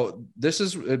 So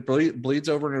it bleeds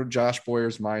over into Josh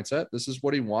Boyer's mindset. This is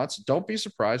what he wants. Don't be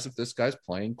surprised if this guy's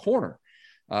playing corner,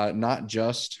 not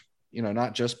just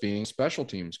being special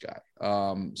teams guy.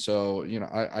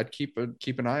 I'd keep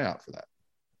an eye out for that.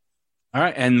 All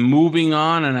right. And moving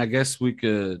on, and I guess we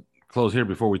could close here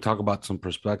before we talk about some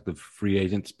prospective free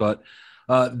agents, but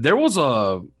there was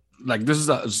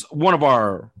one of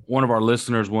our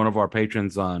listeners, one of our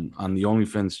patrons on the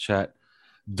OnlyFans chat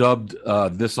dubbed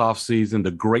this offseason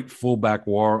the Great Fullback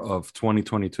War of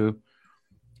 2022.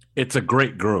 It's a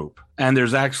great group. And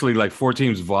there's actually like 4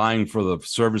 teams vying for the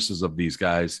services of these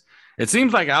guys. It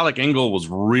seems like Alec Ingold was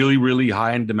really, really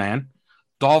high in demand.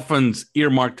 Dolphins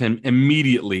earmarked him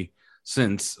immediately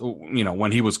since,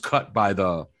 when he was cut by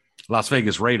the Las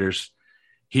Vegas Raiders.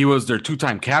 He was their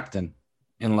 2-time captain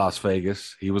in Las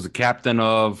Vegas. He was a captain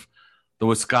of the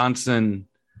Wisconsin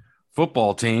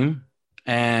football team.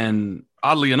 And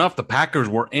oddly enough, the Packers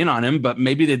were in on him, but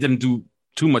maybe they didn't do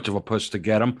too much of a push to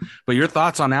get him. But your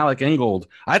thoughts on Alec Ingold?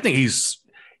 I think he's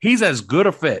as good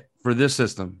a fit for this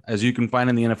system as you can find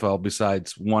in the NFL,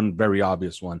 besides one very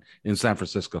obvious one in San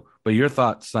Francisco. But your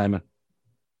thoughts, Simon?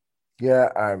 Yeah,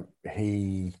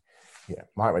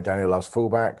 Mike McDaniel loves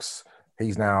fullbacks.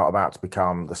 He's now about to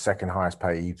become the 2nd highest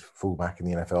paid fullback in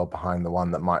the NFL, behind the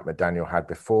one that Mike McDaniel had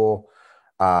before.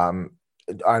 I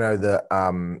know that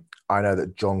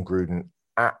John Gruden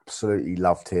absolutely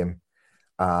loved him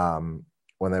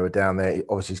when they were down there.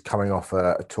 Obviously, he's coming off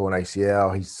a torn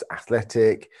ACL. He's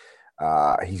athletic.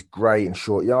 He's great in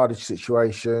short yardage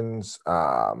situations.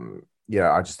 I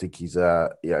just think he's a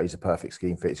perfect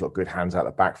scheme fit. He's got good hands out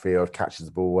the backfield, catches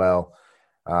the ball well.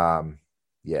 I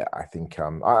think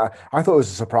I thought it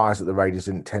was a surprise that the Raiders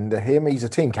didn't tender him. He's a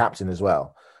team captain as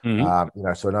well.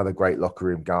 Mm-hmm. So another great locker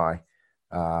room guy.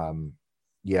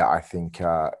 I think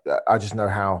I just know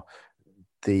how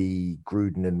the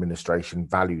Gruden administration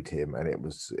valued him, and it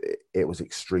was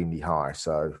extremely high.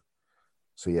 So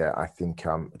yeah, I think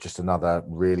just a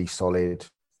really solid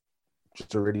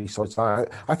sign.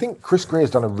 I think Chris Greer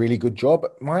has done a really good job.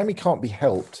 Miami can't be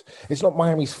helped. It's not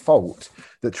Miami's fault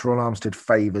that Teron Armstead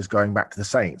favors going back to the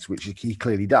Saints, which he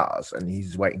clearly does, and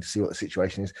he's waiting to see what the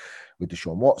situation is with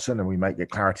Deshaun Watson, and we may get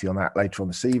clarity on that later on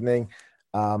this evening.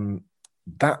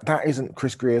 That isn't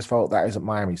Chris Greer's fault. That isn't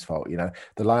Miami's fault. You know,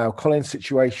 the La'el Collins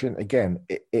situation, again,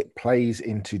 it plays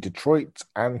into Detroit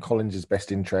and Collins'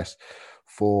 best interest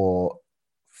for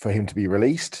him to be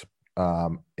released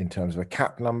in terms of a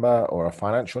cap number or a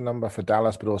financial number for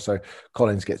Dallas, but also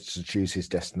Collins gets to choose his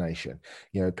destination.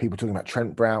 You know, people talking about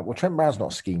Trent Brown. Well, Trent Brown's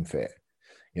not scheme fit.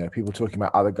 You know, people talking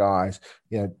about other guys.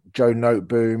 You know, Joe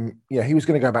Noteboom. You know, he was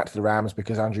going to go back to the Rams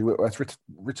because Andrew Whitworth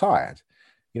retired.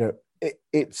 You know,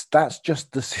 that's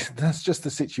just the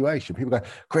situation. People go,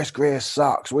 Chris Greer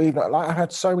sucks. I've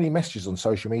had so many messages on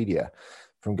social media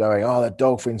from going, oh, the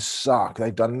Dolphins suck.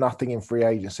 They've done nothing in free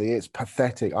agency. It's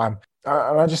pathetic.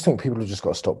 I just think people have just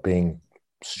got to stop being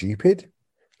stupid.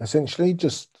 Essentially,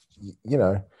 just, you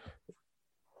know,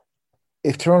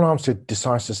 if Teron Armstead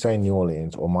decides to stay in New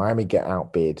Orleans or Miami get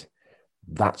outbid,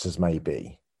 that's as may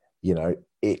be. You know,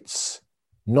 it's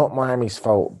not Miami's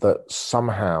fault that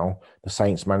somehow the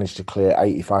Saints managed to clear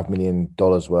 $85 million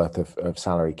worth of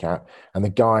salary cap, and the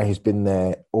guy who's been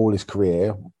there all his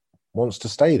career wants to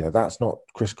stay there. That's not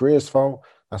Chris Greer's fault.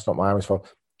 That's not Miami's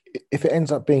fault. If it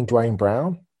ends up being Dwayne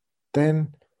Brown,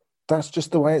 then that's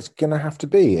just the way it's going to have to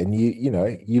be. And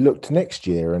you look to next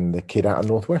year and the kid out of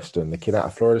Northwestern, the kid out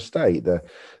of Florida State, the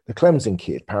Clemson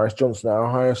kid, Paris Johnson at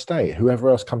Ohio State, whoever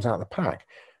else comes out of the pack.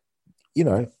 You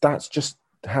know, that's just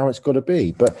how it's got to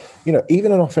be. But, you know,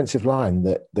 even an offensive line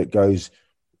that goes,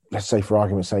 let's say for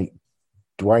argument's sake,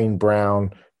 Dwayne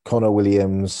Brown, Connor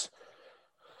Williams,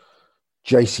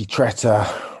 JC Tretter,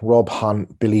 Rob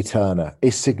Hunt, Billy Turner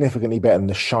is significantly better than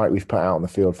the shite we've put out on the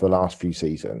field for the last few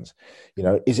seasons. You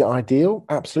know, is it ideal?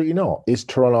 Absolutely not. Is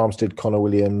Teron Armstead, Connor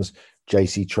Williams,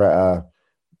 JC Tretter,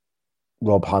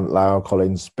 Rob Hunt, La'el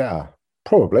Collins better?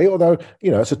 Probably, although, you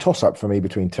know, it's a toss-up for me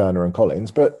between Turner and Collins.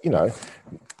 But, you know,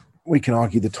 we can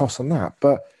argue the toss on that.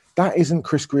 But that isn't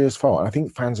Chris Greer's fault. And I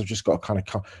think fans have just got to kind of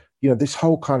come, you know, this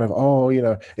whole kind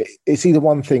of, it's either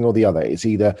one thing or the other. It's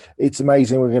either it's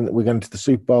amazing, we're going to the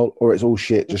Super Bowl, or it's all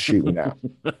shit, just shoot me now.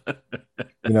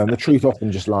 You know, and the truth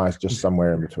often just lies just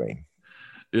somewhere in between.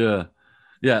 Yeah.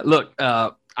 Look,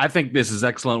 I think this is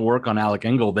excellent work on Alec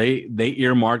Engel. They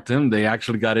earmarked him. They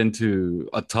actually got into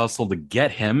a tussle to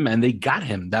get him, and they got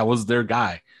him. That was their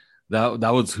guy. That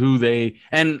was who they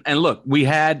and look, we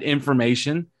had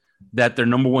information that their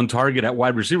number one target at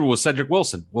wide receiver was Cedric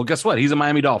Wilson. Well, guess what? He's a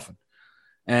Miami Dolphin.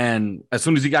 And as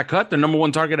soon as he got cut, their number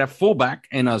one target at fullback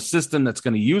in a system that's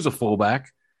going to use a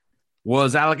fullback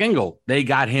was Alec Engel. They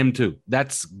got him too.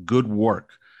 That's good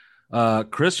work.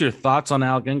 Chris, your thoughts on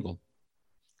Alec Engel?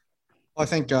 I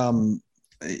think,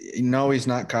 he's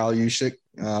not Kyle Juszczyk.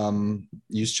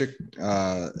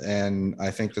 And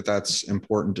I think that's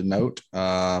important to note.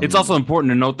 It's also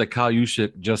important to note that Kyle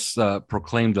Juszczyk just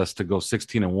proclaimed us to go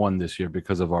 16-1 this year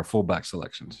because of our fullback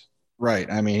selections.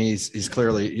 Right. I mean, he's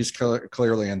clearly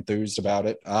enthused about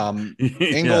it.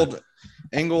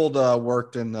 Ingold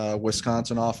worked in the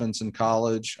Wisconsin offense in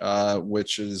college,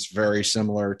 which is very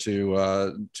similar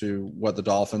to what the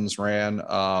Dolphins ran,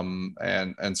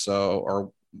 and so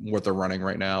or what they're running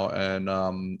right now, and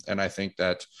I think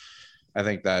that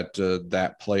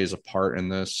that plays a part in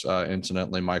this.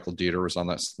 Incidentally, Michael Dieter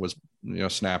was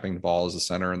snapping the ball as a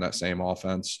center in that same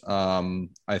offense.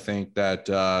 I think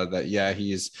that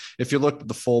he's, if you look at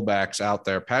the fullbacks out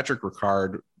there, Patrick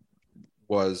Ricard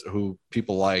was who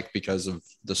people like because of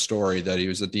the story that he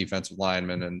was a defensive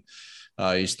lineman and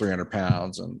he's 300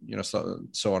 pounds and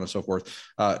so on and so forth.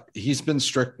 He's been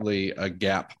strictly a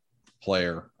gap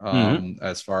player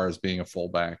as far as being a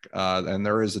fullback, and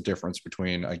there is a difference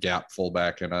between a gap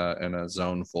fullback and a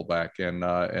zone fullback, and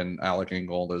Alec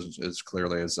Ingold is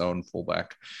clearly a zone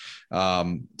fullback.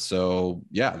 So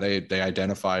yeah, they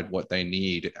identified what they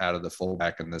need out of the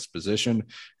fullback in this position.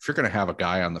 If you're going to have a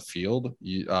guy on the field,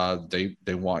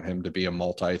 they want him to be a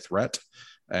multi-threat.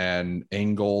 And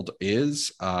Ingold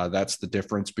is. That's the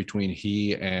difference between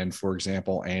he and, for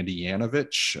example, Andy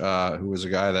Yanovich, who was a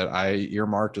guy that I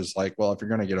earmarked as like, well, if you're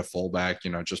going to get a fullback,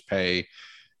 just pay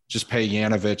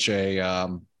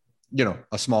Yanovich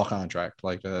a small contract,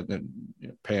 like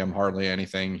pay him hardly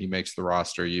anything. He makes the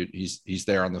roster. He's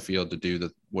there on the field to do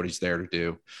what he's there to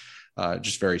do.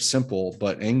 Just very simple.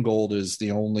 But Ingold is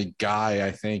the only guy,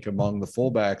 I think, among the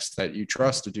fullbacks that you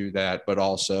trust to do that, but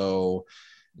also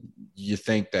you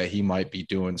think that he might be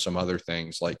doing some other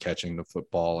things like catching the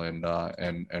football and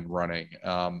running.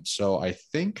 So I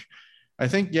think,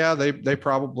 yeah, they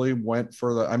probably went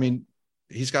for the, I mean,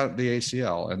 he's got the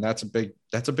ACL, and that's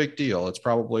a big deal. It's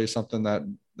probably something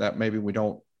that maybe we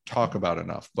don't talk about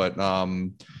enough,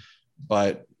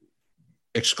 but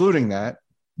excluding that,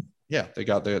 yeah, they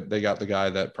got the guy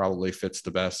that probably fits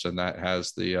the best, and that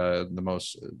has the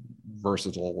most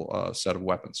versatile set of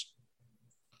weapons.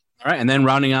 All right, and then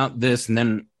rounding out this, and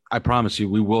then I promise you,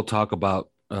 we will talk about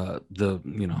the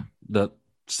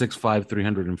 6'5",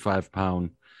 305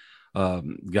 pound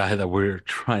guy that we're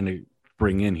trying to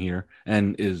bring in here,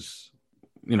 and is,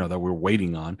 that we're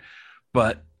waiting on.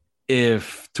 But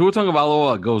if Tua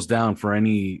Tagovailoa goes down for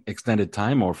any extended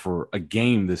time or for a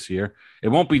game this year, it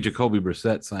won't be Jacoby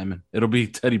Brissett, Simon. It'll be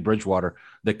Teddy Bridgewater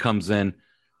that comes in.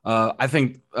 I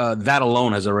think that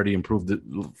alone has already improved it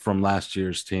from last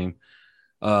year's team.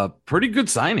 Pretty good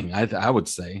signing, I would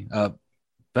say.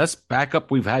 Best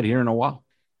backup we've had here in a while.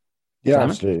 Yeah, Simon?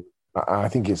 Absolutely. I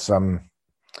think it's a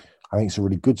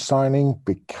really good signing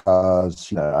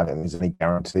because, I don't think there's any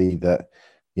guarantee that,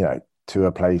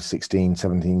 Tua plays 16,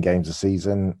 17 games a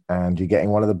season, and you're getting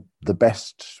one of the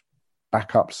best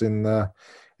backups in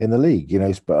the league.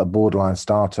 He's a borderline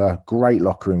starter, great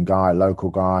locker room guy, local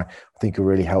guy. I think he'll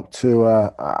really help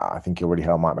Tua. I think he'll really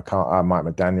help Mike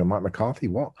McCarthy.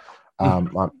 What?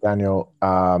 Mike McDaniel.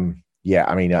 Yeah,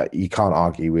 I mean, you can't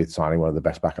argue with signing one of the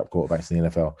best backup quarterbacks in the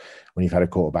NFL when you've had a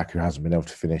quarterback who hasn't been able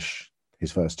to finish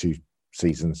his first two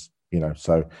seasons.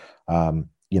 So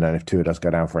if Tua does go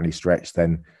down for any stretch,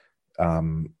 then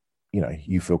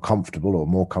you feel comfortable or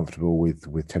more comfortable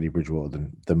with Teddy Bridgewater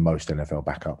than most NFL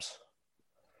backups.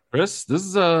 Chris, this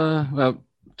is 2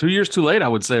 years too late, I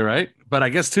would say, right? But I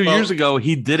guess 2 years ago,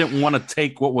 he didn't want to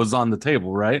take what was on the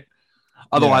table, right?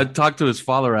 Although I talked to his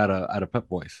father at a Pep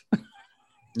Boys.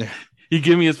 Yeah. He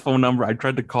gave me his phone number. I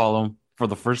tried to call him for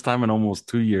the first time in almost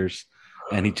 2 years,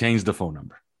 and he changed the phone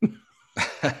number.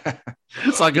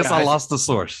 So I guess I lost the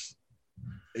source.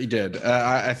 He did.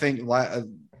 I think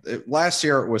last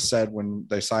year it was said when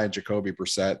they signed Jacoby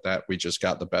Brissett that we just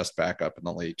got the best backup in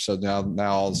the league. So now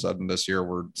all of a sudden this year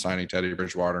we're signing Teddy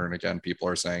Bridgewater, and again people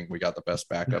are saying we got the best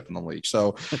backup in the league.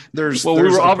 So we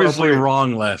were obviously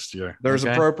wrong last year. There's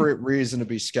appropriate reason to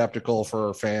be skeptical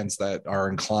for fans that are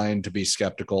inclined to be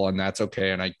skeptical, and that's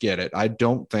okay. And I get it. I did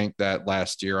not think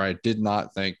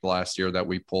last year that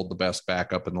we pulled the best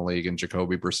backup in the league in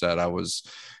Jacoby Brissett. I was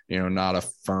not a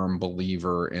firm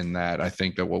believer in that. I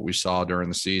think that what we saw during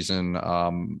the season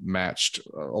matched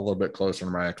a little bit closer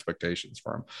to my expectations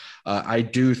for him. I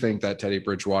do think that Teddy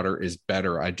Bridgewater is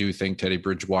better. I do think Teddy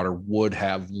Bridgewater would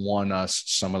have won us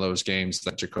some of those games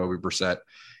that Jacoby Brissett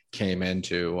came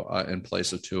into in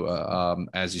place of Tua.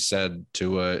 As you said,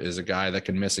 Tua is a guy that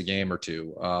can miss a game or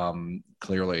two,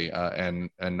 clearly, and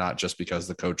not just because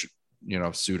the coach,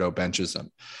 pseudo benches him.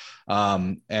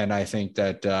 And I think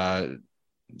that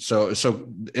so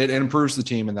it improves the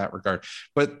team in that regard.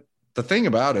 But the thing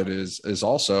about it is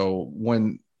also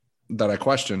I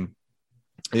question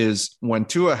is when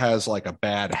Tua has like a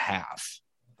bad half,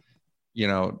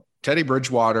 Teddy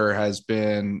Bridgewater has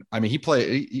been, I mean, he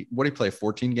played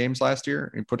 14 games last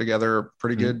year. He put together a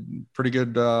pretty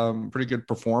good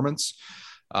performance.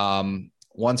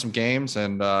 Won some games,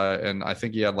 and I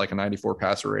think he had like a 94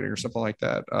 passer rating or something like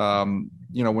that.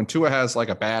 When Tua has like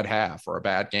a bad half or a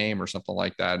bad game or something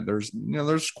like that,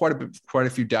 there's quite a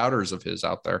few doubters of his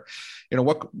out there.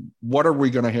 What are we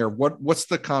going to hear? What's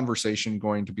the conversation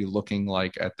going to be looking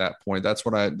like at that point? That's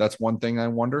one thing I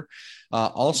wonder.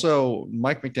 Also,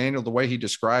 Mike McDaniel, the way he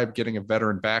described getting a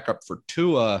veteran backup for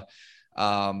Tua,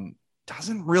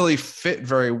 doesn't really fit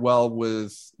very well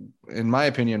in my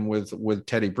opinion, with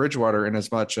Teddy Bridgewater, in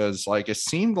as much as like it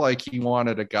seemed like he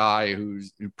wanted a guy who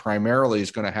primarily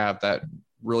is going to have that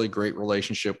really great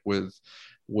relationship with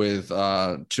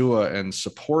Tua and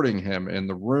supporting him in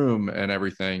the room and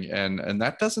everything. And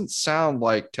that doesn't sound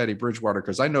like Teddy Bridgewater,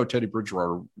 because I know Teddy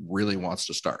Bridgewater really wants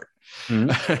to start.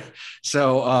 Mm-hmm.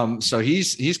 So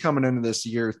he's coming into this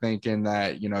year thinking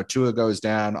that, Tua goes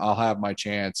down, I'll have my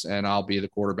chance and I'll be the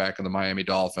quarterback of the Miami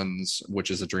Dolphins,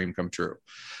 which is a dream come true.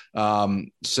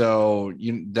 That's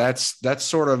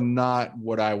sort of not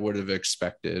what I would have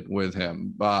expected with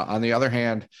him. On the other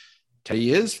hand,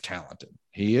 Teddy is talented.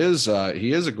 He is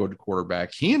a good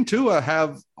quarterback. He and Tua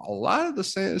have a lot of the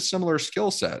similar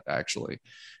skill set, actually.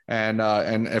 And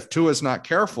if Tua's not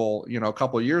careful, a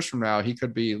couple of years from now, he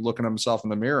could be looking at himself in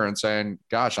the mirror and saying,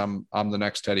 "Gosh, I'm the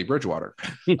next Teddy Bridgewater."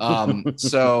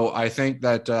 So I think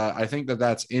that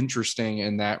that's interesting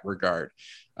in that regard.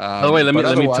 By the way, let me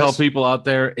tell otherwise- people out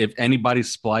there, if anybody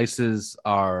splices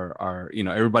our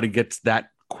everybody gets that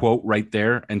quote right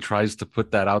there and tries to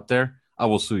put that out there, I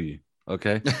will sue you.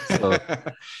 Okay, so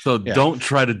Yeah. don't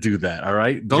try to do that. All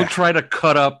right, don't try to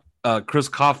cut up Chris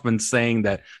Kaufman saying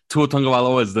that Tua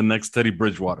Tagovailoa is the next Teddy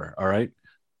Bridgewater. All right,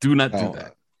 do not do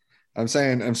that. I'm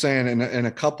saying in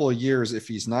a couple of years, if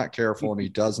he's not careful and he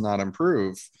does not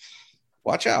improve,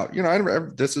 watch out.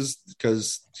 This is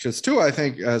because Tua, I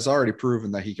think, has already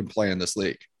proven that he can play in this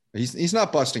league. He's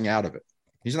not busting out of it.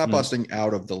 He's not busting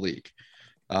out of the league.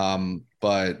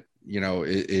 But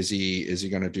is he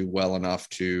going to do well enough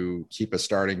to keep a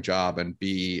starting job and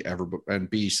be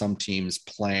some team's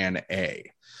plan A?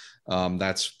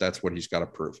 That's what he's got to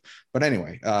prove. But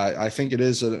anyway, I think it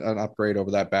is an upgrade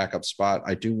over that backup spot.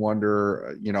 I do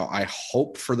wonder, I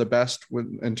hope for the best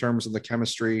in terms of the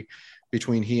chemistry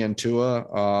between he and Tua,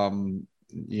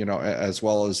 as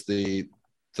well as the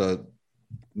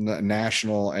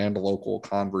national and local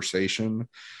conversation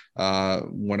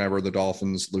whenever the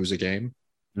Dolphins lose a game.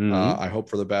 I hope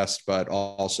for the best, but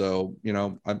also,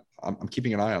 I'm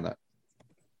keeping an eye on that.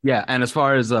 Yeah, and as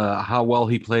far as how well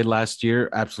he played last year,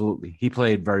 absolutely. He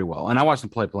played very well. And I watched him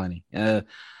play plenty.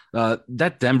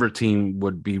 That Denver team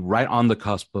would be right on the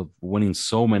cusp of winning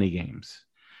so many games.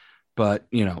 But,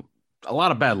 a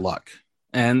lot of bad luck.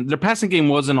 And their passing game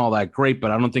wasn't all that great, but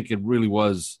I don't think it really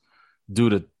was due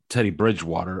to Teddy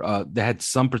Bridgewater. They had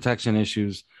some protection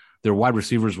issues. Their wide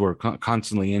receivers were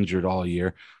constantly injured all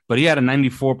year. But he had a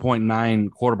 94.9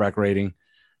 quarterback rating.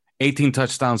 18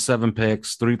 touchdowns, 7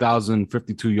 picks,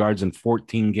 3,052 yards in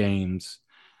 14 games.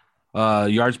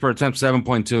 Yards per attempt,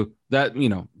 7.2.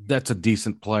 That's a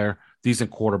decent player,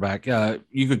 decent quarterback.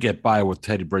 You could get by with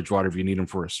Teddy Bridgewater if you need him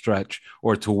for a stretch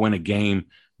or to win a game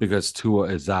because Tua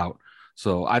is out.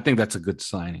 So I think that's a good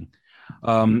signing.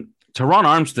 Teron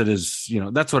Armstead is,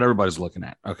 that's what everybody's looking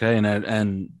at. Okay.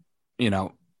 And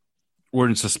we're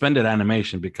in suspended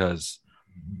animation because,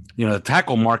 the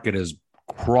tackle market is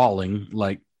crawling.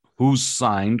 Like, who's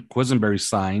signed? Quisenberry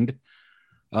signed.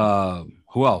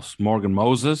 Who else? Morgan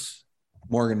Moses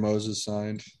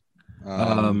signed.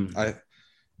 I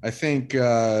think,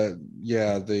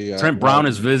 Trent Brown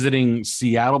is visiting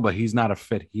Seattle, but he's not a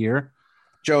fit here.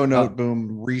 Joe Noteboom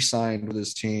re-signed with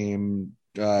his team.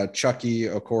 Chucky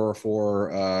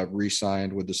Okorafor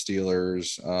re-signed with the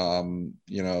Steelers.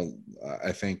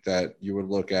 I think that you would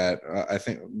look at. I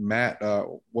think Matt,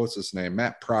 what's his name?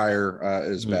 Matt Pryor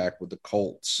is back with the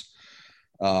Colts.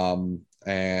 And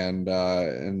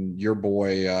your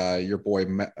boy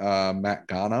Matt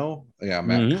Gano,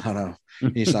 Matt Gano,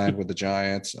 he signed with the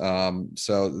Giants.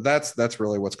 So that's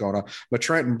really what's going on. But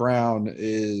Trenton Brown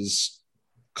is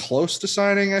close to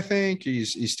signing. I think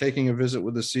he's taking a visit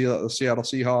with the Seattle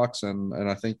Seahawks, and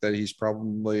I think that he's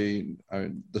probably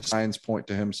the signs point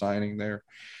to him signing there.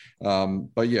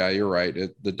 But yeah, you're right.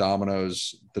 The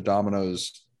dominoes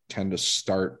tend to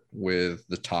start with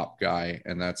the top guy,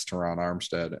 and that's Teron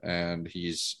Armstead, and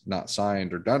he's not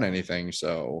signed or done anything.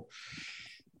 So,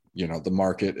 the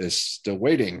market is still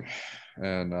waiting,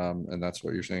 and that's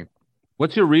what you're seeing.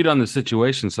 What's your read on the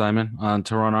situation, Simon, on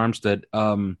Teron Armstead?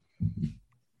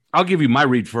 I'll give you my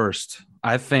read first.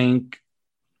 I think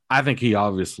he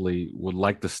obviously would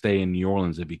like to stay in New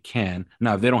Orleans if he can.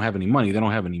 Now, if they don't have any money, they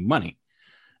don't have any money.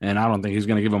 And I don't think he's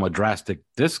going to give them a drastic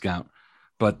discount.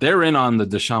 But they're in on the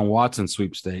Deshaun Watson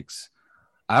sweepstakes.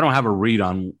 I don't have a read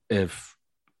on if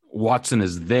Watson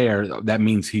is there, that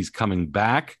means he's coming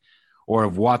back. Or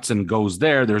if Watson goes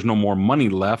there, there's no more money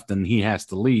left and he has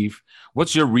to leave.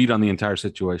 What's your read on the entire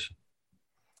situation?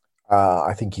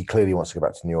 I think he clearly wants to go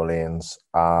back to New Orleans.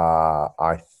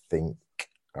 I think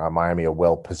Miami are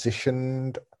well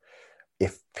positioned.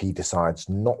 If he decides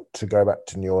not to go back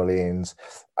to New Orleans,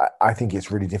 I think it's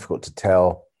really difficult to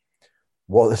tell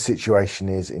what the situation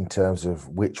is in terms of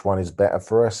which one is better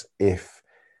for us. If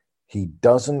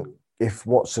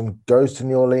Watson goes to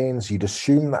New Orleans, you'd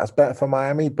assume that's better for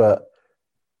Miami, but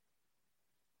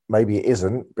maybe it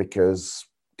isn't, because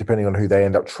depending on who they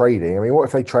end up trading. I mean, what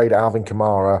if they trade Alvin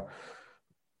Kamara,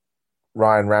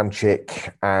 Ryan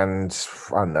Ramczyk, and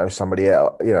I don't know, somebody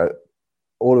else?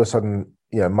 All of a sudden,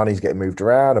 money's getting moved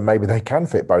around, and maybe they can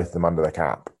fit both of them under the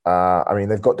cap. I mean,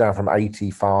 they've got down from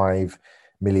 85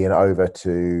 million over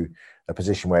to a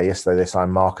position where yesterday they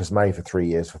signed Marcus May for 3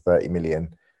 years for 30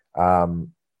 million.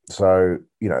 So,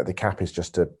 the cap is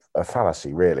just a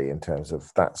fallacy, really, in terms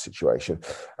of that situation.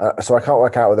 So I can't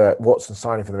work out whether Watson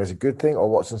signing for them is a good thing or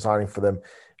Watson signing for them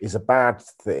is a bad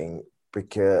thing,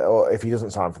 or if he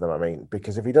doesn't sign for them,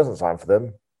 because if he doesn't sign for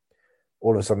them,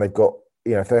 all of a sudden they've got,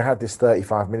 if they had this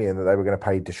 35 million that they were going to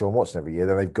pay Deshaun Watson every year,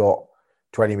 then they've got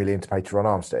 20 million to pay to Ron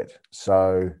Armstead.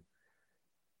 So,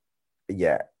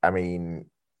 yeah, I mean,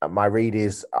 my read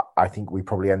is I think we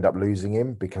probably end up losing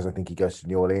him because I think he goes to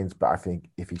New Orleans. But I think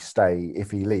if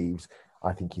he leaves,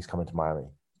 I think he's coming to Miami.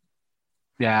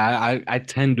 Yeah, I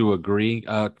tend to agree.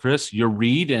 Chris, your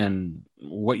read and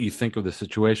what you think of the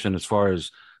situation as far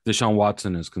as Deshaun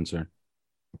Watson is concerned.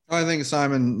 I think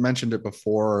Simon mentioned it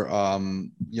before.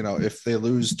 If they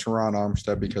lose Teron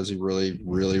Armstead because he really,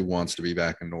 really wants to be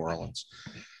back in New Orleans,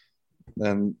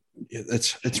 then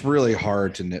it's really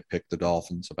hard to nitpick the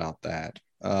Dolphins about that.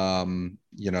 And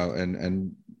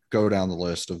go down the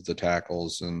list of the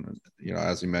tackles. And,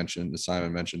 as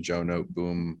Simon mentioned, Joe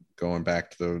Noteboom going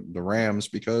back to the Rams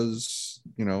because,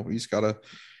 he's got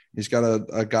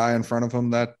a guy in front of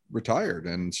him that retired.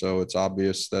 And so it's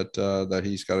obvious that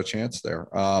he's got a chance there.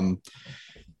 Teron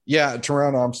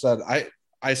Armstead,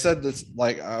 I said this,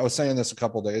 like I was saying this a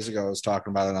couple of days ago. I was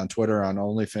talking about it on Twitter, on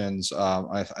OnlyFans.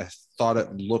 I thought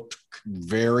it looked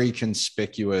very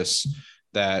conspicuous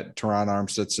that Teron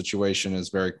Armstead's situation is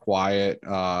very quiet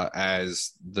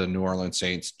as the New Orleans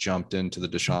Saints jumped into the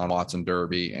Deshaun Watson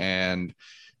derby. And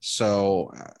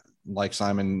so, like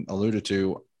Simon alluded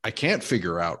to, I can't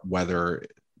figure out whether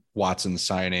Watson's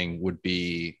signing would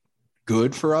be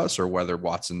good for us or whether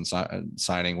Watson's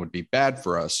signing would be bad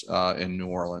for us in New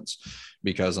Orleans.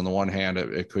 Because on the one hand,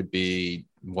 it could be,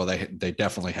 well, they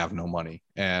definitely have no money.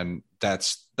 And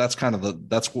that's kind of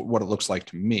that's what it looks like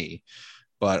to me.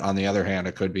 But on the other hand,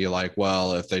 it could be like,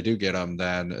 well, if they do get him,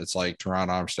 then it's like Teron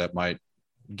Armstead might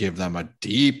give them a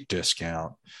deep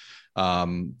discount,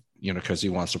 because he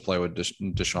wants to play with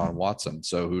Deshaun Watson.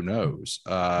 So who knows?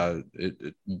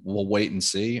 We'll wait and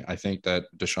see. I think that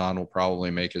Deshaun will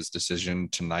probably make his decision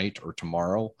tonight or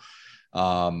tomorrow.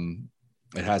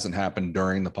 It hasn't happened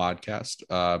during the podcast,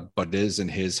 but it is in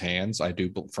his hands. I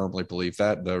do firmly believe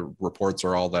that. The reports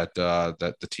are all that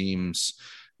the teams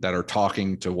that are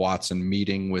talking to Watson,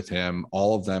 meeting with him,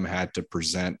 all of them had to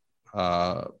present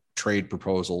trade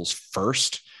proposals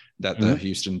first that the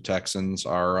Houston Texans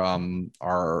are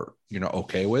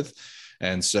okay with.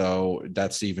 And so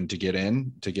that's even to get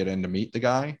in to meet the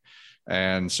guy.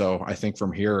 And so I think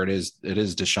from here it is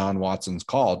Deshaun Watson's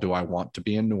call. Do I want to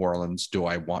be in New Orleans? Do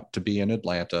I want to be in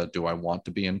Atlanta? Do I want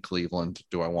to be in Cleveland?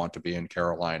 Do I want to be in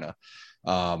Carolina?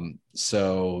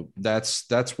 So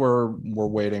that's where we're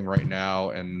waiting right now.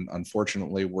 And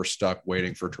unfortunately we're stuck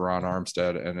waiting for Teron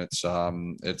Armstead, and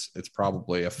it's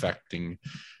probably affecting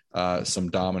some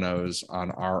dominoes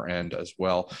on our end as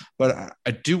well. But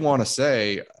I do want to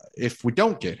say, if we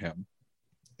don't get him,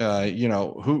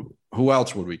 who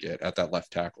else would we get at that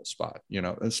left tackle spot?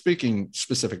 And speaking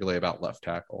specifically about left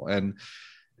tackle, and,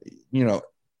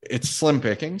 it's slim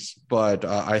pickings, but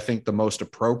I think the most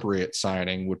appropriate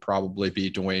signing would probably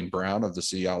be Dwayne Brown of the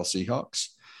Seattle Seahawks.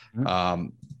 Mm-hmm.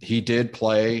 He did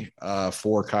play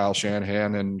for Kyle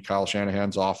Shanahan and Kyle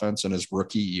Shanahan's offense in his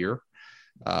rookie year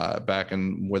back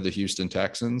with the Houston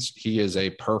Texans. He is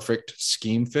a perfect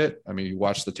scheme fit. I mean, you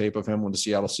watch the tape of him with the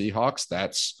Seattle Seahawks.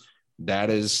 That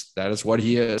is what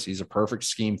he is. He's a perfect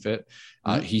scheme fit.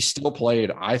 He still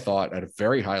played, I thought, at a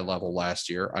very high level last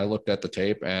year. I looked at the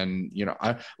tape and,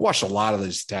 I watched a lot of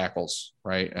these tackles,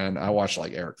 right? And I watched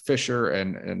like Eric Fisher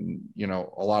and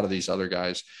a lot of these other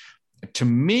guys. To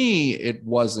me, it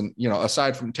wasn't,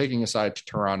 aside from taking aside to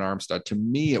Teron Armstead, to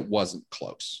me, it wasn't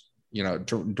close.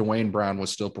 Dwayne Brown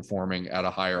was still performing at a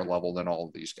higher level than all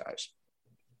of these guys.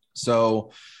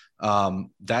 So,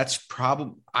 that's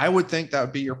probably, I would think that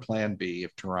would be your plan B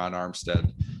if Teron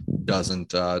Armstead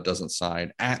doesn't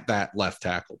sign at that left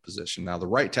tackle position. Now the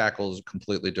right tackle is a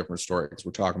completely different story because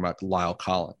we're talking about Lyle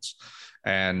Collins,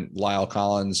 and Lyle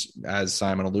Collins, as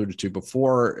Simon alluded to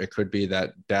before, it could be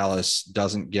that Dallas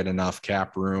doesn't get enough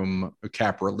cap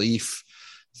relief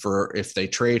for if they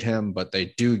trade him, but they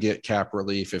do get cap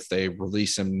relief if they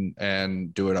release him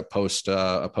and do it a post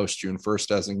June 1st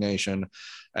designation.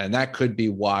 And that could be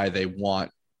why they want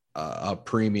a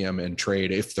premium in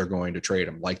trade if they're going to trade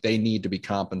him. Like they need to be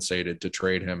compensated to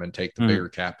trade him and take the bigger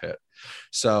cap hit.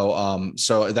 So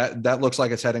that looks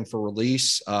like it's heading for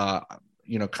release. Kind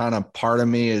of part of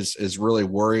me is really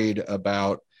worried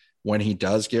about when he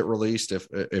does get released,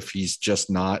 if he's just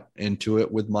not into it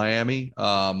with Miami.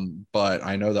 But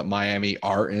I know that Miami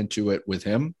are into it with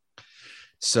him.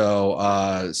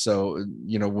 So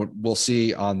we'll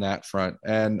see on that front.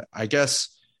 And I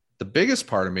guess the biggest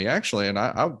part of me actually, and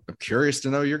I'm curious to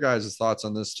know your guys' thoughts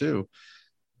on this too,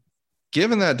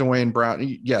 given that Dwayne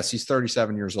Brown, yes, he's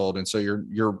 37 years old. And so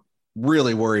you're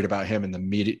really worried about him in the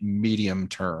medium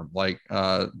term, like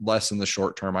less in the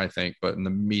short term, I think, but in the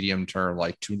medium term,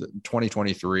 like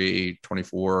 2023,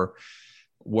 24,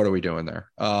 what are we doing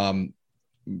there?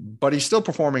 but he's still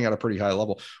performing at a pretty high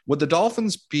level. Would the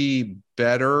Dolphins be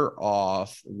better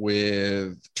off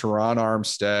with Teron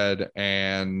Armstead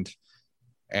and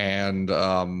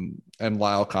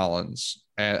Lyle Collins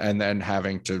and then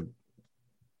having to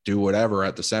do whatever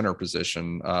at the center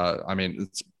position? I mean,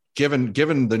 it's given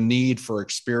the need for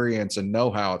experience and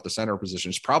know-how at the center position,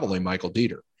 it's probably Michael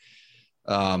Dieter.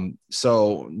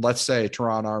 So let's say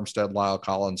Teron Armstead, Lyle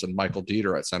Collins, and Michael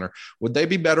Dieter at center. Would they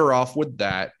be better off with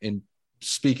that, in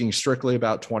speaking strictly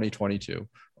about 2022?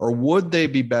 Or would they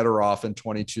be better off in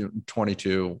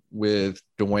 2022 with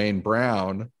Dwayne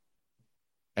Brown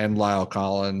and Lyle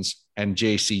Collins and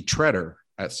JC Tretter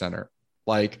at center?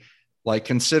 Like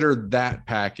consider that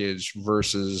package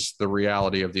versus the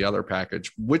reality of the other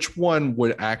package. Which one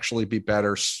would actually be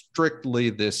better strictly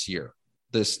this year?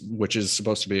 This, which is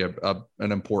supposed to be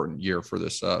an important year for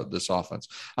this offense.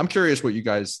 I'm curious what you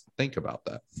guys think about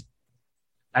that.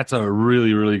 That's a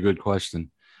really, really good question.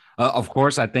 Of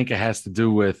course, I think it has to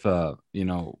do with how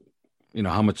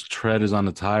much tread is on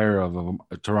the tire of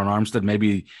Teron Armstead.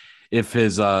 Maybe if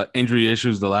his injury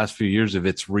issues the last few years, if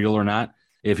it's real or not.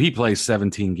 If he plays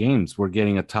 17 games, we're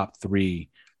getting a top 3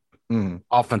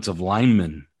 offensive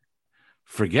lineman.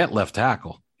 Forget left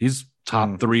tackle. He's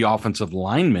top 3 offensive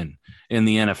lineman in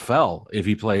the NFL if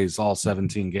he plays all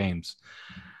 17 games.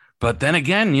 But then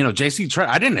again, JC Tretter,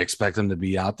 I didn't expect him to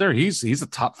be out there. He's a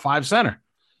top 5 center.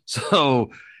 So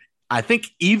I think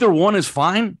either one is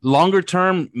fine. Longer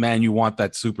term, man, you want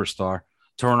that superstar.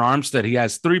 Teron Armstead, he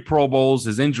has 3 Pro Bowls.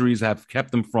 His injuries have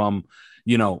kept him from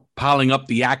piling up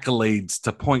the accolades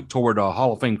to point toward a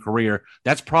Hall of Fame career.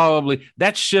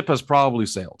 That ship has probably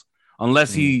sailed,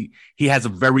 unless he has a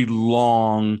very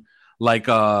long, look,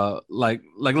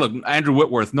 Andrew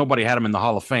Whitworth, nobody had him in the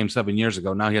Hall of Fame 7 years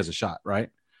ago. Now he has a shot,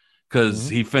 right? Because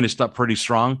he finished up pretty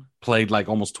strong, played like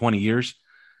almost 20 years.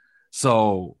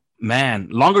 So, man,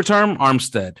 longer term,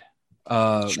 Armstead.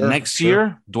 Next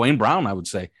year, Dwayne Brown, I would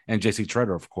say, and JC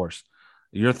Tretter, of course.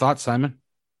 Your thoughts, Simon?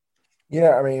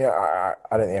 Yeah, I mean, I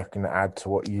don't think I can add to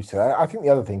what you said. I think the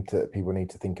other thing that people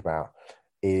need to think about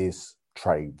is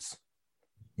trades.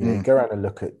 You go around and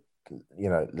look at,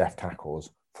 left tackles,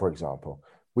 for example.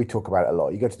 We talk about it a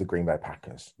lot. You go to the Green Bay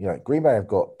Packers. Green Bay have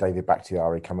got David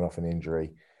Bakhtiari coming off an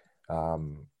injury.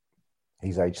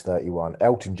 He's age 31.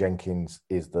 Elton Jenkins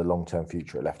is the long-term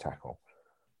future at left tackle.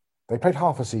 They played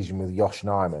half a season with Josh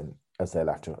Nijman as their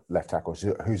left tackle,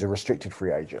 who's a restricted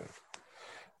free agent.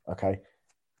 Okay.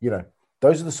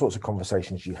 Those are the sorts of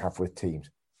conversations you have with teams.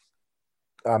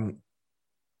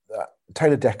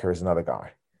 Taylor Decker is another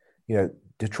guy.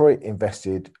 Detroit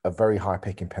invested a very high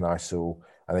pick in Penei Sewell,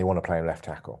 and they want to play him left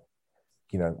tackle.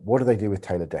 What do they do with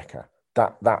Taylor Decker?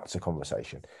 That's a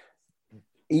conversation.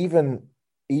 Even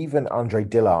Andre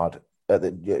Dillard,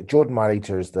 Jordan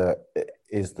Mailata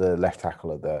is the left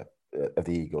tackle of the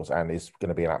Eagles and is going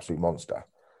to be an absolute monster.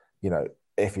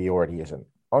 If he already isn't.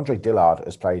 Andre Dillard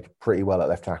has played pretty well at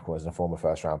left tackle as a former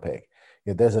first-round pick.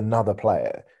 There's another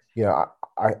player.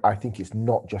 I think it's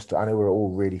not just. I know we're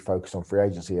all really focused on free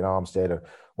agency and Armstead and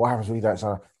what happens when you don't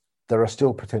sign. There are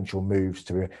still potential moves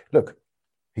to be. Look,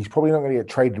 he's probably not going to get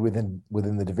traded within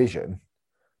the division,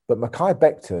 but Mekhi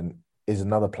Becton is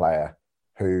another player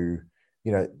who,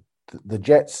 the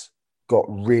Jets got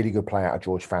really good play out of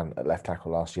George Fant at left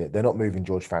tackle last year. They're not moving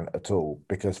George Fant at all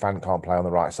because Fant can't play on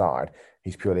the right side.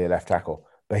 He's purely a left tackle.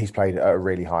 But he's played at a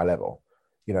really high level.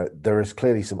 There is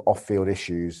clearly some off-field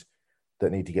issues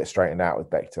that need to get straightened out with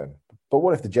Becton. But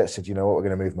what if the Jets said, we're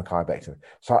going to move Mekhi Becton?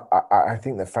 So I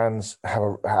think that fans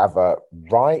have a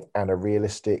right and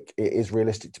it is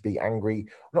realistic to be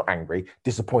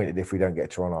disappointed if we don't get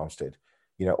Teron Armstead,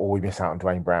 or we miss out on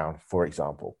Dwayne Brown, for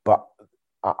example. But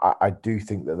I do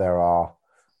think that there are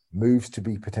moves to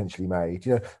be potentially made.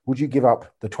 Would you give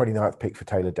up the 29th pick for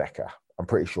Taylor Decker? I'm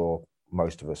pretty sure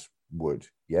most of us would,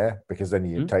 yeah, because then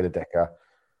you Taylor Decker,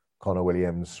 Connor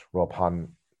Williams, Rob Hunt,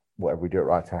 whatever we do at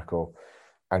right tackle,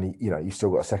 and you still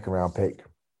got a second round pick,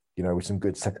 with some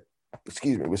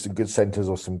good centers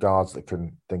or some guards that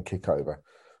can then kick over.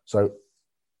 So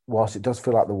whilst it does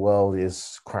feel like the world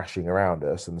is crashing around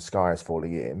us and the sky is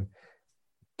falling in,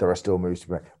 there are still moves to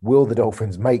be made. Will the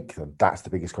Dolphins make them? That's the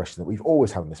biggest question that we've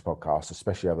always had on this podcast,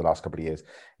 especially over the last couple of years,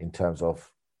 in terms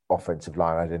of offensive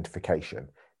line identification.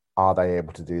 Are they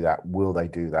able to do that? Will they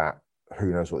do that?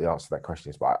 Who knows what the answer to that question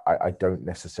is? But I don't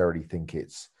necessarily think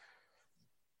it's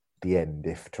the end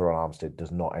if Teron Armstead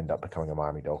does not end up becoming a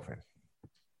Miami Dolphin.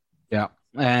 Yeah.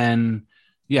 And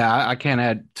I can't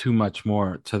add too much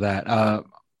more to that.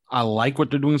 I like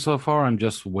what they're doing so far. I'm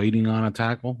just waiting on a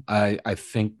tackle. I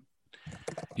think,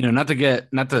 not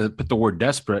to put the word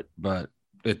desperate, but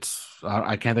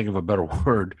I can't think of a better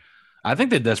word. I think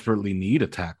they desperately need a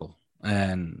tackle.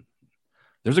 And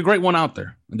there's a great one out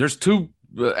there. There's two,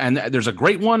 and there's a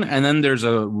great one, and then there's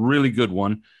a really good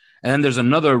one. And then there's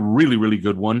another really, really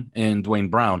good one in Dwayne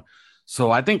Brown.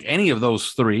 So I think any of those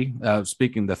three,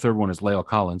 the third one is La'el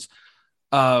Collins.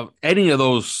 Any of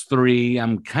those three,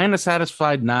 I'm kind of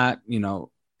satisfied, not,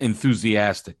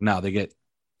 enthusiastic. Now they get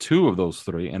two of those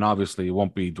three, and obviously it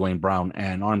won't be Dwayne Brown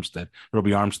and Armstead. It'll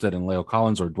be Armstead and La'el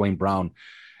Collins, or Dwayne Brown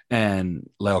and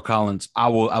La'el Collins. I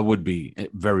would be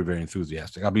very, very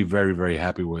enthusiastic. I'll be very, very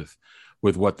happy with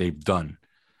what they've done.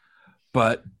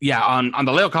 But yeah, on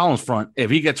the La'el Collins front, if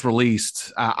he gets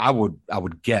released, I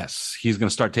would guess he's going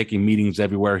to start taking meetings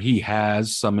everywhere. He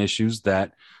has some issues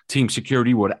that team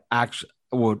security would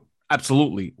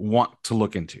absolutely want to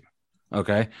look into.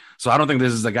 Okay, so I don't think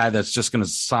this is a guy that's just going to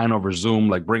sign over Zoom,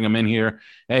 like bring him in here.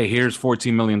 Hey, here's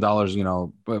 $14 million.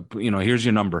 Here's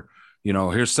your number.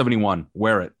 Here's 71.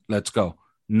 Wear it. Let's go.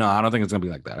 No, I don't think it's going to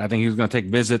be like that. I think he's going to take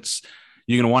visits.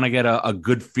 You're going to want to get a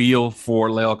good feel for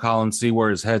La'el Collins, see where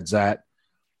his head's at,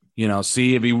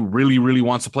 see if he really, really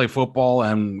wants to play football.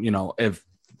 And, if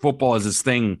football is his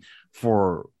thing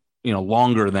for,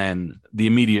 longer than the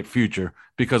immediate future,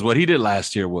 because what he did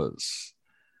last year was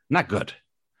not good.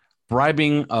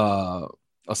 Bribing a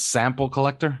sample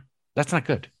collector, that's not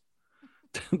good.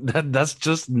 That's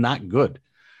just not good,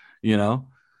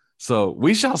 So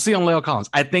we shall see on La'el Collins.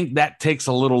 I think that takes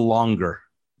a little longer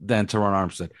than Terron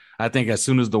Armstead. I think as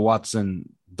soon as the Watson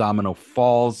domino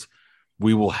falls,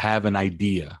 we will have an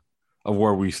idea of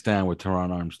where we stand with Terron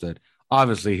Armstead.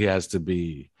 Obviously, he has to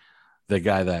be the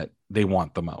guy that they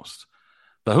want the most.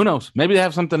 But who knows? Maybe they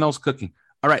have something else cooking.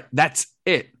 All right, that's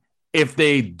it. If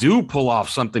they do pull off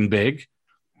something big,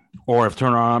 or if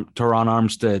Terron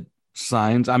Armstead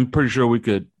signs, I'm pretty sure we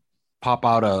could pop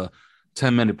out a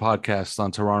 10-minute podcast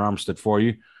on Terron Armstead for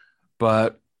you.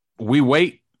 But we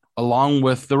wait along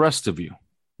with the rest of you.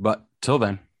 But till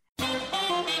then.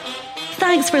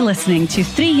 Thanks for listening to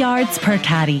 3 Yards Per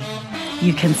Carry.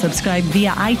 You can subscribe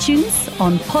via iTunes,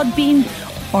 on Podbean,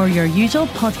 or your usual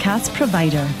podcast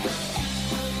provider.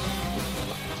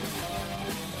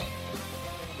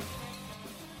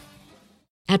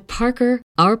 At Parker,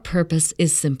 our purpose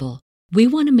is simple. We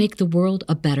want to make the world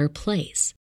a better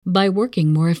place by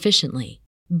working more efficiently,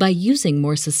 by using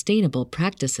more sustainable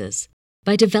practices,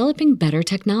 by developing better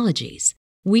technologies.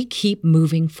 We keep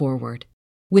moving forward.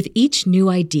 With each new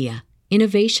idea,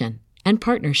 innovation, and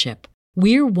partnership,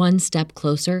 we're one step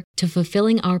closer to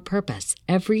fulfilling our purpose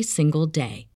every single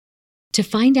day. To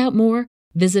find out more,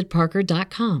 visit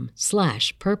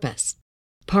parker.com/purpose.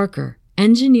 Parker,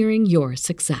 engineering your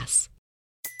success.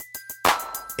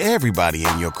 Everybody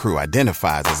in your crew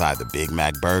identifies as either Big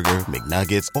Mac Burger,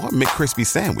 McNuggets, or McCrispy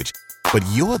Sandwich. But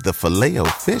you're the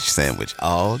Filet-O-Fish Sandwich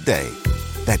all day.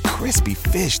 That crispy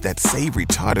fish, that savory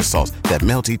tartar sauce, that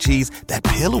melty cheese, that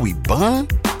pillowy bun.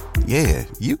 Yeah,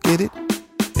 you get it.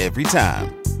 Every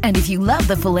time. And if you love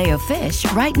the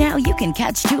Filet-O-Fish, right now you can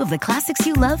catch 2 of the classics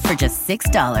you love for just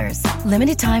 $6.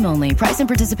 Limited time only. Price and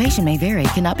participation may vary.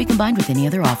 Cannot be combined with any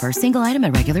other offer. Single item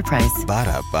at regular price.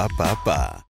 Ba-da-ba-ba-ba.